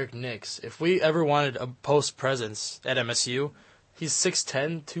got Derek Nix. If we ever wanted a post presence at MSU, he's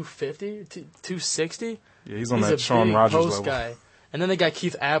 6'10", 250, 260. Yeah, he's on that Sean Rogers post level. Guy. And then they got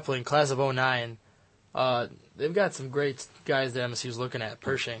Keith Appling, class of 09. They've got some great guys that MSU's looking at.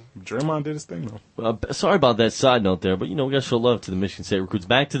 Pershing. Draymond did his thing, though. Sorry about that side note there, but, we got to show love to the Michigan State recruits.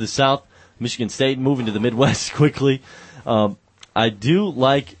 Back to the South, Michigan State moving to the Midwest quickly. I do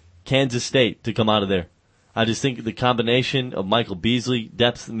like Kansas State to come out of there. I just think the combination of Michael Beasley,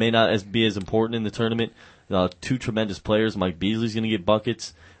 depth may not be as important in the tournament. Two tremendous players. Mike Beasley's going to get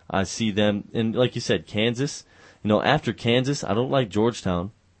buckets. I see them, and like you said, Kansas. After Kansas, I don't like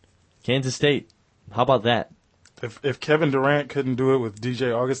Georgetown. Kansas State, how about that? If Kevin Durant couldn't do it with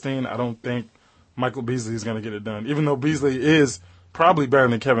DJ Augustine, I don't think Michael Beasley is going to get it done. Even though Beasley is probably better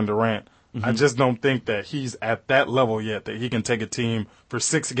than Kevin Durant, I just don't think that he's at that level yet that he can take a team for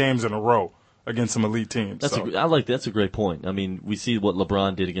 6 games in a row against some elite teams. That's a great point. I mean, we see what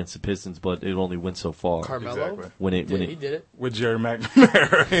LeBron did against the Pistons, but it only went so far. Carmelo? Exactly. He did it. With Jerry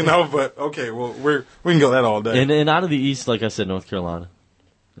McNamara, but okay, well, we can go that all day. And out of the East, like I said, North Carolina.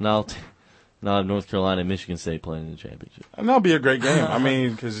 Now I have North Carolina and Michigan State playing in the championship. And that'll be a great game. I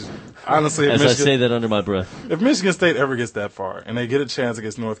mean, because honestly, I say that under my breath. If Michigan State ever gets that far and they get a chance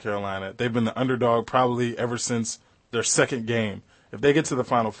against North Carolina, they've been the underdog probably ever since their second game. If they get to the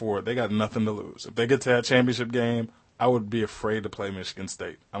Final Four, they got nothing to lose. If they get to that championship game, I would be afraid to play Michigan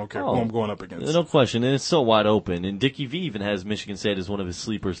State. I don't care who I'm going up against. No question, and it's so wide open. And Dickie V even has Michigan State as one of his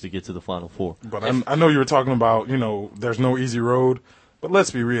sleepers to get to the Final Four. But I know you were talking about, there's no easy road. But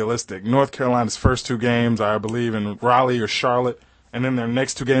let's be realistic. North Carolina's first 2 games are, I believe, in Raleigh or Charlotte. And then their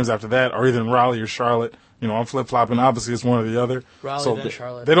next 2 games after that are either in Raleigh or Charlotte. I'm flip-flopping. Obviously, it's one or the other. Raleigh, then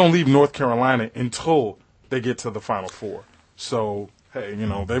Charlotte. They don't leave North Carolina until they get to the Final Four. So, hey,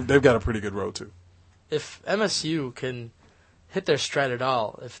 they've got a pretty good road, too. If MSU can hit their stride at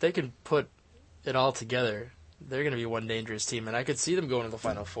all, if they can put it all together, they're going to be one dangerous team. And I could see them going to the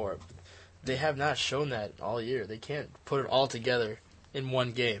Final Four. They have not shown that all year. They can't put it all together in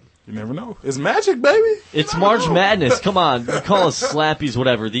one game. You never know. It's magic, baby. It's March Madness. Come on. You call us slappies,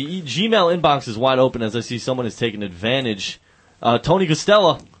 whatever. The Gmail inbox is wide open as I see someone is taking advantage. Tony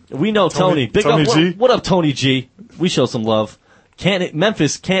Costello. We know Tony. Big Tony up. G. What up, Tony G? We show some love.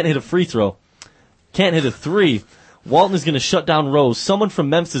 Memphis can't hit a free throw. Can't hit a 3. Walton is going to shut down Rose. Someone from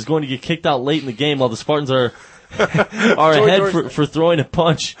Memphis is going to get kicked out late in the game while the Spartans are ahead for throwing a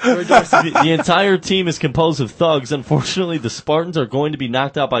punch. The entire team is composed of thugs. Unfortunately, the Spartans are going to be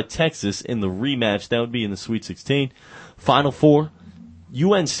knocked out by Texas in the rematch. That would be in the Sweet 16. Final 4,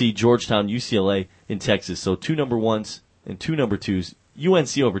 UNC, Georgetown, UCLA in Texas. So 2 number 1s and 2 number 2s.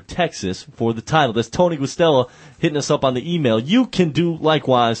 UNC over Texas for the title. That's Tony Guastella hitting us up on the email. You can do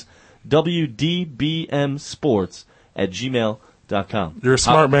likewise. WDBMsports@gmail.com. You're a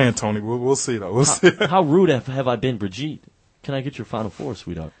smart man, Tony. We'll see, though. We'll see. How rude have I been, Brigitte? Can I get your Final Four,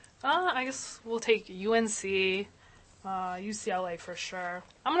 sweetheart? I guess we'll take UNC, UCLA for sure.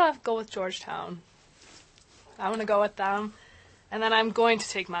 I'm going to go with Georgetown. I'm going to go with them. And then I'm going to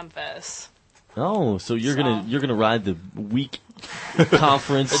take Memphis. Oh, so you're gonna ride the weak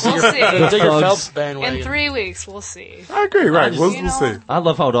conference. We'll see. In 3 weeks, we'll see. I agree, right? We'll see. I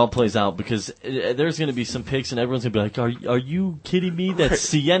love how it all plays out because there's going to be some picks and everyone's going to be like, are you kidding me that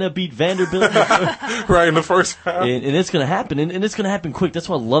Siena beat Vanderbilt? Right, in the first round. And it's going to happen, and it's going to happen quick. That's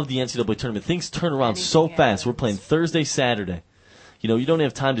why I love the NCAA tournament. Things turn around so fast. We're playing Thursday, Saturday. You know, you don't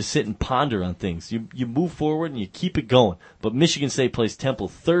have time to sit and ponder on things. You move forward and you keep it going. But Michigan State plays Temple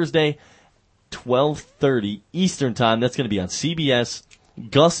Thursday, 12:30 Eastern Time. That's going to be on CBS.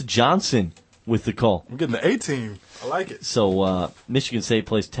 Gus Johnson with the call. I'm getting the A-team. I like it. So Michigan State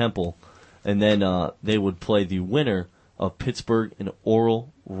plays Temple, and then they would play the winner of Pittsburgh and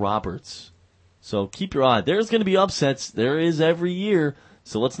Oral Roberts. So keep your eye. There's going to be upsets. There is every year.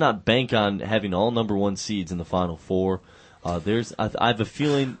 So let's not bank on having all number one seeds in the Final Four. I have a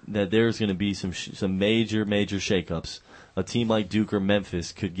feeling that there's going to be some major shakeups. A team like Duke or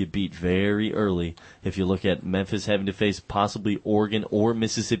Memphis could get beat very early. If you look at Memphis having to face possibly Oregon or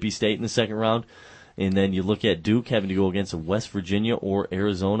Mississippi State in the second round, and then you look at Duke having to go against a West Virginia or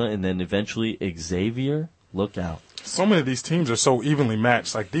Arizona, and then eventually Xavier, look out. So many of these teams are so evenly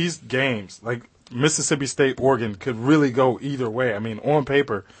matched. Like these games, like Mississippi State, Oregon could really go either way. I mean, on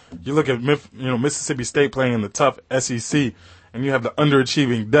paper, you look at Mississippi State playing in the tough SEC, and you have the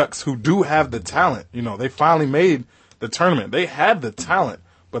underachieving Ducks who do have the talent. You know, they finally made the tournament. They had the talent,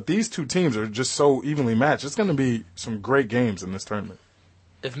 but these two teams are just so evenly matched. It's going to be some great games in this tournament.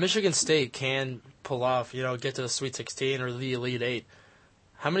 If Michigan State can pull off, get to the Sweet 16 or the Elite Eight,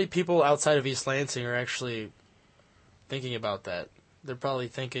 how many people outside of East Lansing are actually thinking about that? They're probably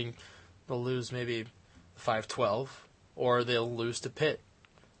thinking they'll lose maybe 5-12, or they'll lose to Pitt.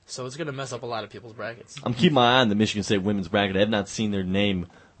 So it's going to mess up a lot of people's brackets. I'm keeping my eye on the Michigan State women's bracket. I have not seen their name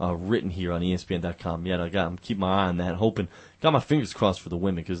written here on ESPN.com yet. I'm keeping my eye on that, got my fingers crossed for the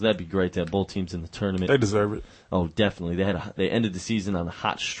women because that'd be great to have both teams in the tournament. They deserve it. Oh, definitely. They ended the season on a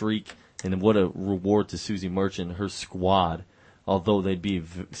hot streak, and what a reward to Susie Merchant and her squad. Although they'd be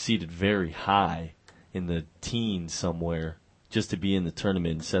seated very high in the teens somewhere, just to be in the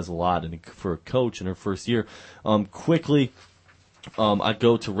tournament says a lot. And for a coach in her first year, quickly. I'd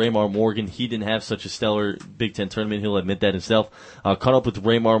go to Raymar Morgan. He didn't have such a stellar Big Ten tournament. He'll admit that himself. Caught up with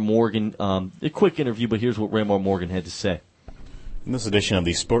Raymar Morgan. A quick interview, but here's what Raymar Morgan had to say. In this edition of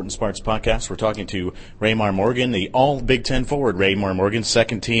the Sport and Sparks podcast, we're talking to Raymar Morgan, the all Big Ten forward. Raymar Morgan,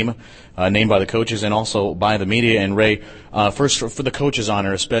 second team, named by the coaches and also by the media. And Ray, first for the coaches'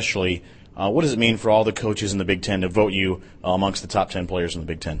 honor especially, what does it mean for all the coaches in the Big Ten to vote you amongst the top 10 players in the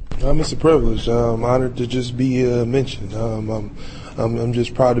Big Ten? It's a privilege. I'm honored to just be mentioned. I'm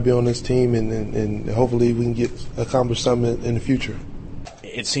just proud to be on this team, and hopefully we can accomplish something in the future.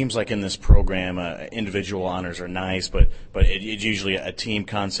 It seems like in this program, individual honors are nice, but it's usually a team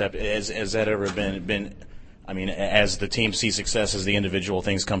concept. Has that ever been? I mean, as the team sees success, as the individual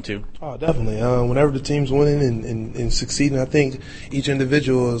things come too? Oh, definitely. Whenever the team's winning and succeeding, I think each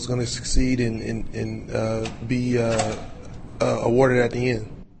individual is going to succeed and be awarded at the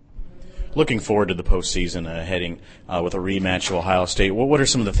end. Looking forward to the postseason, heading with a rematch to Ohio State. What are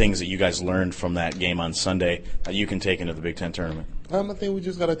some of the things that you guys learned from that game on Sunday that you can take into the Big Ten tournament? I think we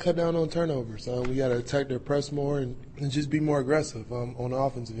just got to cut down on turnovers. We got to attack their press more and just be more aggressive on the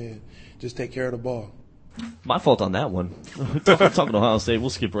offensive end. Just take care of the ball. My fault on that one. Talking Ohio State, we'll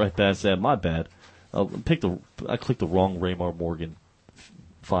skip right past that. My bad. I clicked the wrong Raymar Morgan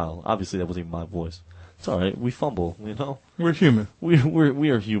file. Obviously, that wasn't even my voice. It's all right. We fumble, We're human. We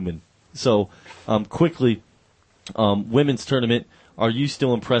are human. So, quickly, women's tournament. Are you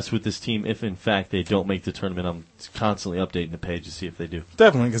still impressed with this team if, in fact, they don't make the tournament? I'm constantly updating the page to see if they do.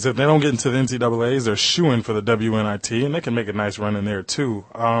 Definitely, because if they don't get into the NCAAs, they're shooing for the WNIT, and they can make a nice run in there, too.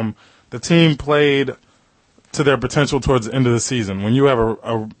 The team played to their potential towards the end of the season. When you have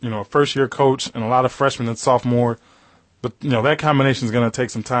a first-year coach and a lot of freshmen and sophomore, but that combination is going to take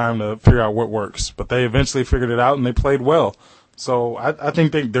some time to figure out what works. But they eventually figured it out, and they played well. So I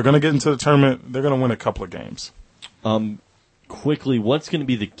think they're going to get into the tournament. They're going to win a couple of games. Quickly, what's going to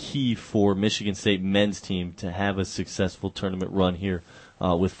be the key for Michigan State men's team to have a successful tournament run here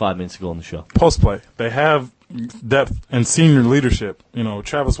with 5 minutes to go on the show? Post play. They have depth and senior leadership.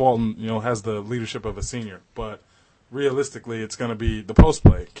 Travis Walton, has the leadership of a senior, but realistically, it's going to be the post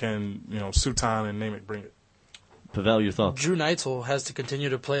play. Can Sutan and Namick bring it? Pavel, your thoughts? Drew Neitzel has to continue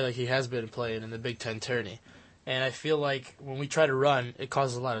to play like he has been playing in the Big Ten tourney. And I feel like when we try to run, it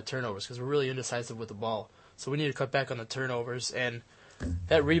causes a lot of turnovers because we're really indecisive with the ball. So we need to cut back on the turnovers. And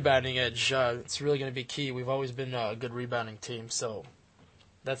that rebounding edge, it's really going to be key. We've always been a good rebounding team. So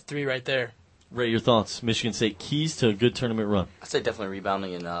that's 3 right there. Ray, your thoughts? Michigan State keys to a good tournament run. I'd say definitely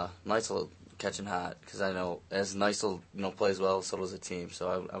rebounding and Neitzel catching hot, because I know as Neitzel plays well, so does the team.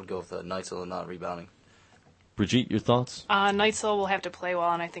 So I would go with Neitzel and not rebounding. Brigitte, your thoughts? Neitzel will have to play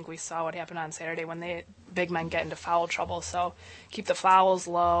well, and I think we saw what happened on Saturday when the big men get into foul trouble. So keep the fouls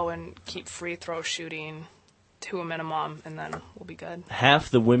low and keep free throw shooting to a minimum, and then we'll be good.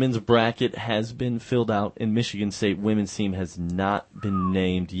 Half the women's bracket has been filled out, and Michigan State women's team has not been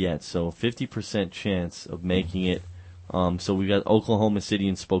named yet. So 50% chance of making it. So we've got Oklahoma City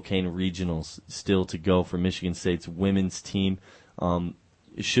and Spokane regionals still to go for Michigan State's women's team.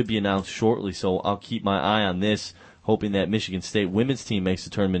 It should be announced shortly, so I'll keep my eye on this, hoping that Michigan State women's team makes the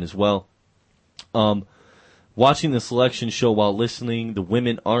tournament as well. Watching the selection show while listening, the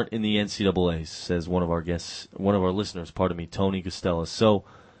women aren't in the NCAAs, says one of our listeners, Tony Costello. So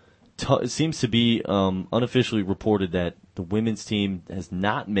it seems to be unofficially reported that the women's team has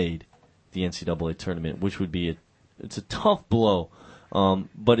not made the NCAA tournament, which would be it's a tough blow.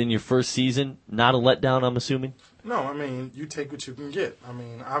 But in your first season, not a letdown, I'm assuming? No, I mean, you take what you can get. I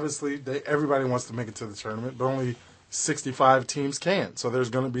mean, obviously, everybody wants to make it to the tournament, but only 65 teams can. So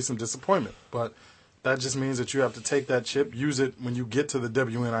there's going to be some disappointment. But that just means that you have to take that chip, use it when you get to the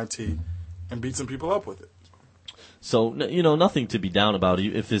WNIT, and beat some people up with it. So, nothing to be down about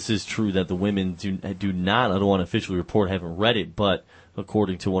if this is true that the women do not, I don't want to officially report, haven't read it, but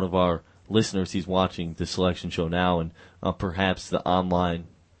according to one of our listeners, he's watching the selection show now, and perhaps the online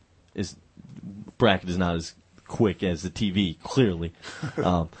bracket is not as quick as the TV, clearly.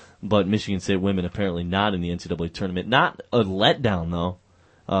 But Michigan State women apparently not in the NCAA tournament. Not a letdown, though,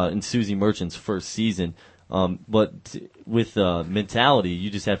 in Susie Merchant's first season. But with mentality, you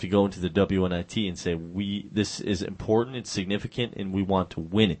just have to go into the WNIT and say, this is important, it's significant, and we want to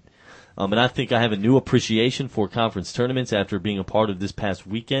win it. And I think I have a new appreciation for conference tournaments after being a part of this past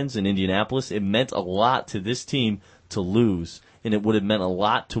weekends in Indianapolis. It meant a lot to this team to lose, and it would have meant a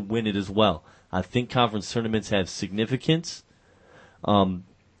lot to win it as well. I think conference tournaments have significance.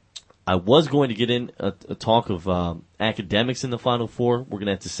 I was going to get in a talk of academics in the Final Four. We're going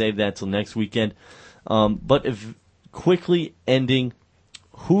to have to save that till next weekend. But if quickly ending,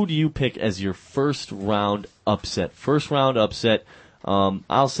 who do you pick as your first round upset? First round upset,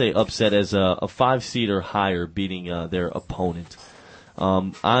 I'll say upset as a 5 seed or higher beating their opponent.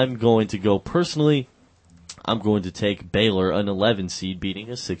 I'm going to go personally. I'm going to take Baylor, an 11 seed, beating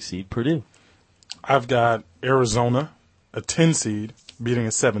a 6 seed Purdue. I've got Arizona, a 10 seed, beating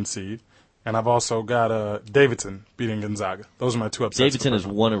a 7 seed. And I've also got Davidson beating Gonzaga. Those are my two upsets. Davidson has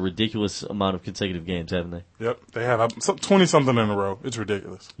won a ridiculous amount of consecutive games, haven't they? Yep, they have 20-something in a row. It's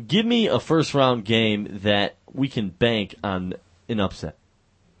ridiculous. Give me a first-round game that we can bank on an upset.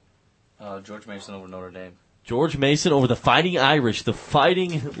 George Mason over Notre Dame. George Mason over the Fighting Irish, the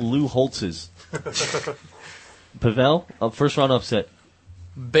Fighting Lou Holtzes. Pavel, first-round upset.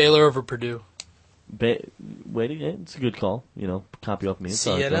 Baylor over Purdue. It's a good call. Copy off me.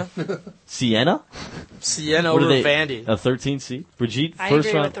 Siena? Siena? Siena over Vandy. A 13 seed? Brigitte, I first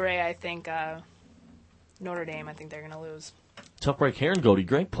agree round. with Ray. I think Notre Dame, I think they're going to lose. Tough break. Herringody,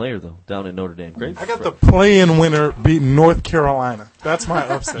 great player, though, down at Notre Dame. Great. I got the play-in winner beating North Carolina. That's my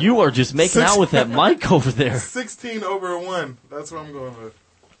upset. You are just making out with that mic over there. 16 over 1. That's what I'm going with.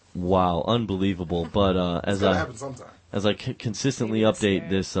 Wow, unbelievable. But as I consistently update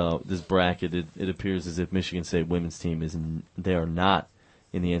this bracket, it appears as if Michigan State women's team they are not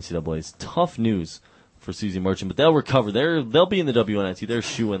in the NCAA's. Tough news for Susie Merchant, but they'll recover. They'll be in the WNIT. They're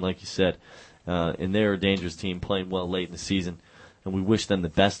shoo-in, like you said, and they're a dangerous team playing well late in the season, and we wish them the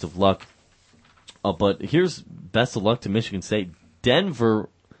best of luck. But here's best of luck to Michigan State. Denver,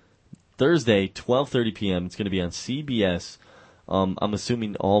 Thursday, 12:30 p.m. It's going to be on CBS. I'm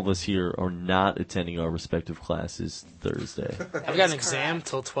assuming all of us here are not attending our respective classes Thursday. I've got an exam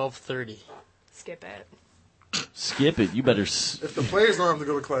till 12:30. Skip it. Skip it. You better. If the players don't have to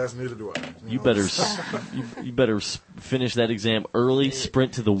go to class, neither do I. You better finish that exam early.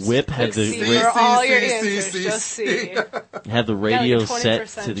 Sprint to the whip. Have the all your answers. Just C. Have the radio set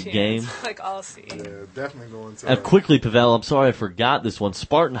to the game. Like all C. Yeah, definitely going to. Quickly, Pavel. I'm sorry I forgot this one.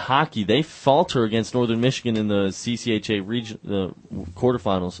 Spartan hockey. They falter against Northern Michigan in the CCHA region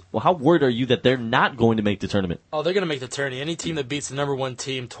quarterfinals. Well, how worried are you that they're not going to make the tournament? Oh, they're going to make the tourney. Any team that beats the number 1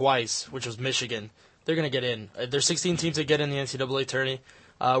 team twice, which was Michigan, they're going to get in. There's 16 teams that get in the NCAA tourney.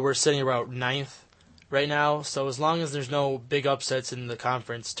 We're sitting about 9th right now, so as long as there's no big upsets in the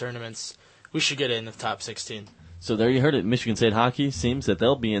conference tournaments, we should get in the top 16. So there you heard it. Michigan State hockey seems that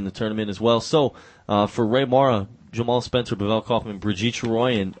they'll be in the tournament as well. So for Ray Mara, Jamal Spencer, Pavel Kaufman, Brigitte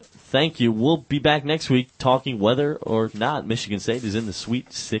Royan, thank you. We'll be back next week talking whether or not Michigan State is in the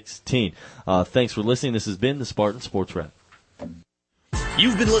Sweet 16. Thanks for listening. This has been the Spartan Sports Wrap.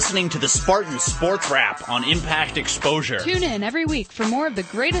 You've been listening to the Spartan Sports Wrap on Impact Exposure. Tune in every week for more of the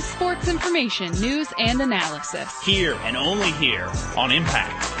greatest sports information, news, and analysis. Here and only here on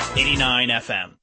Impact 89 FM.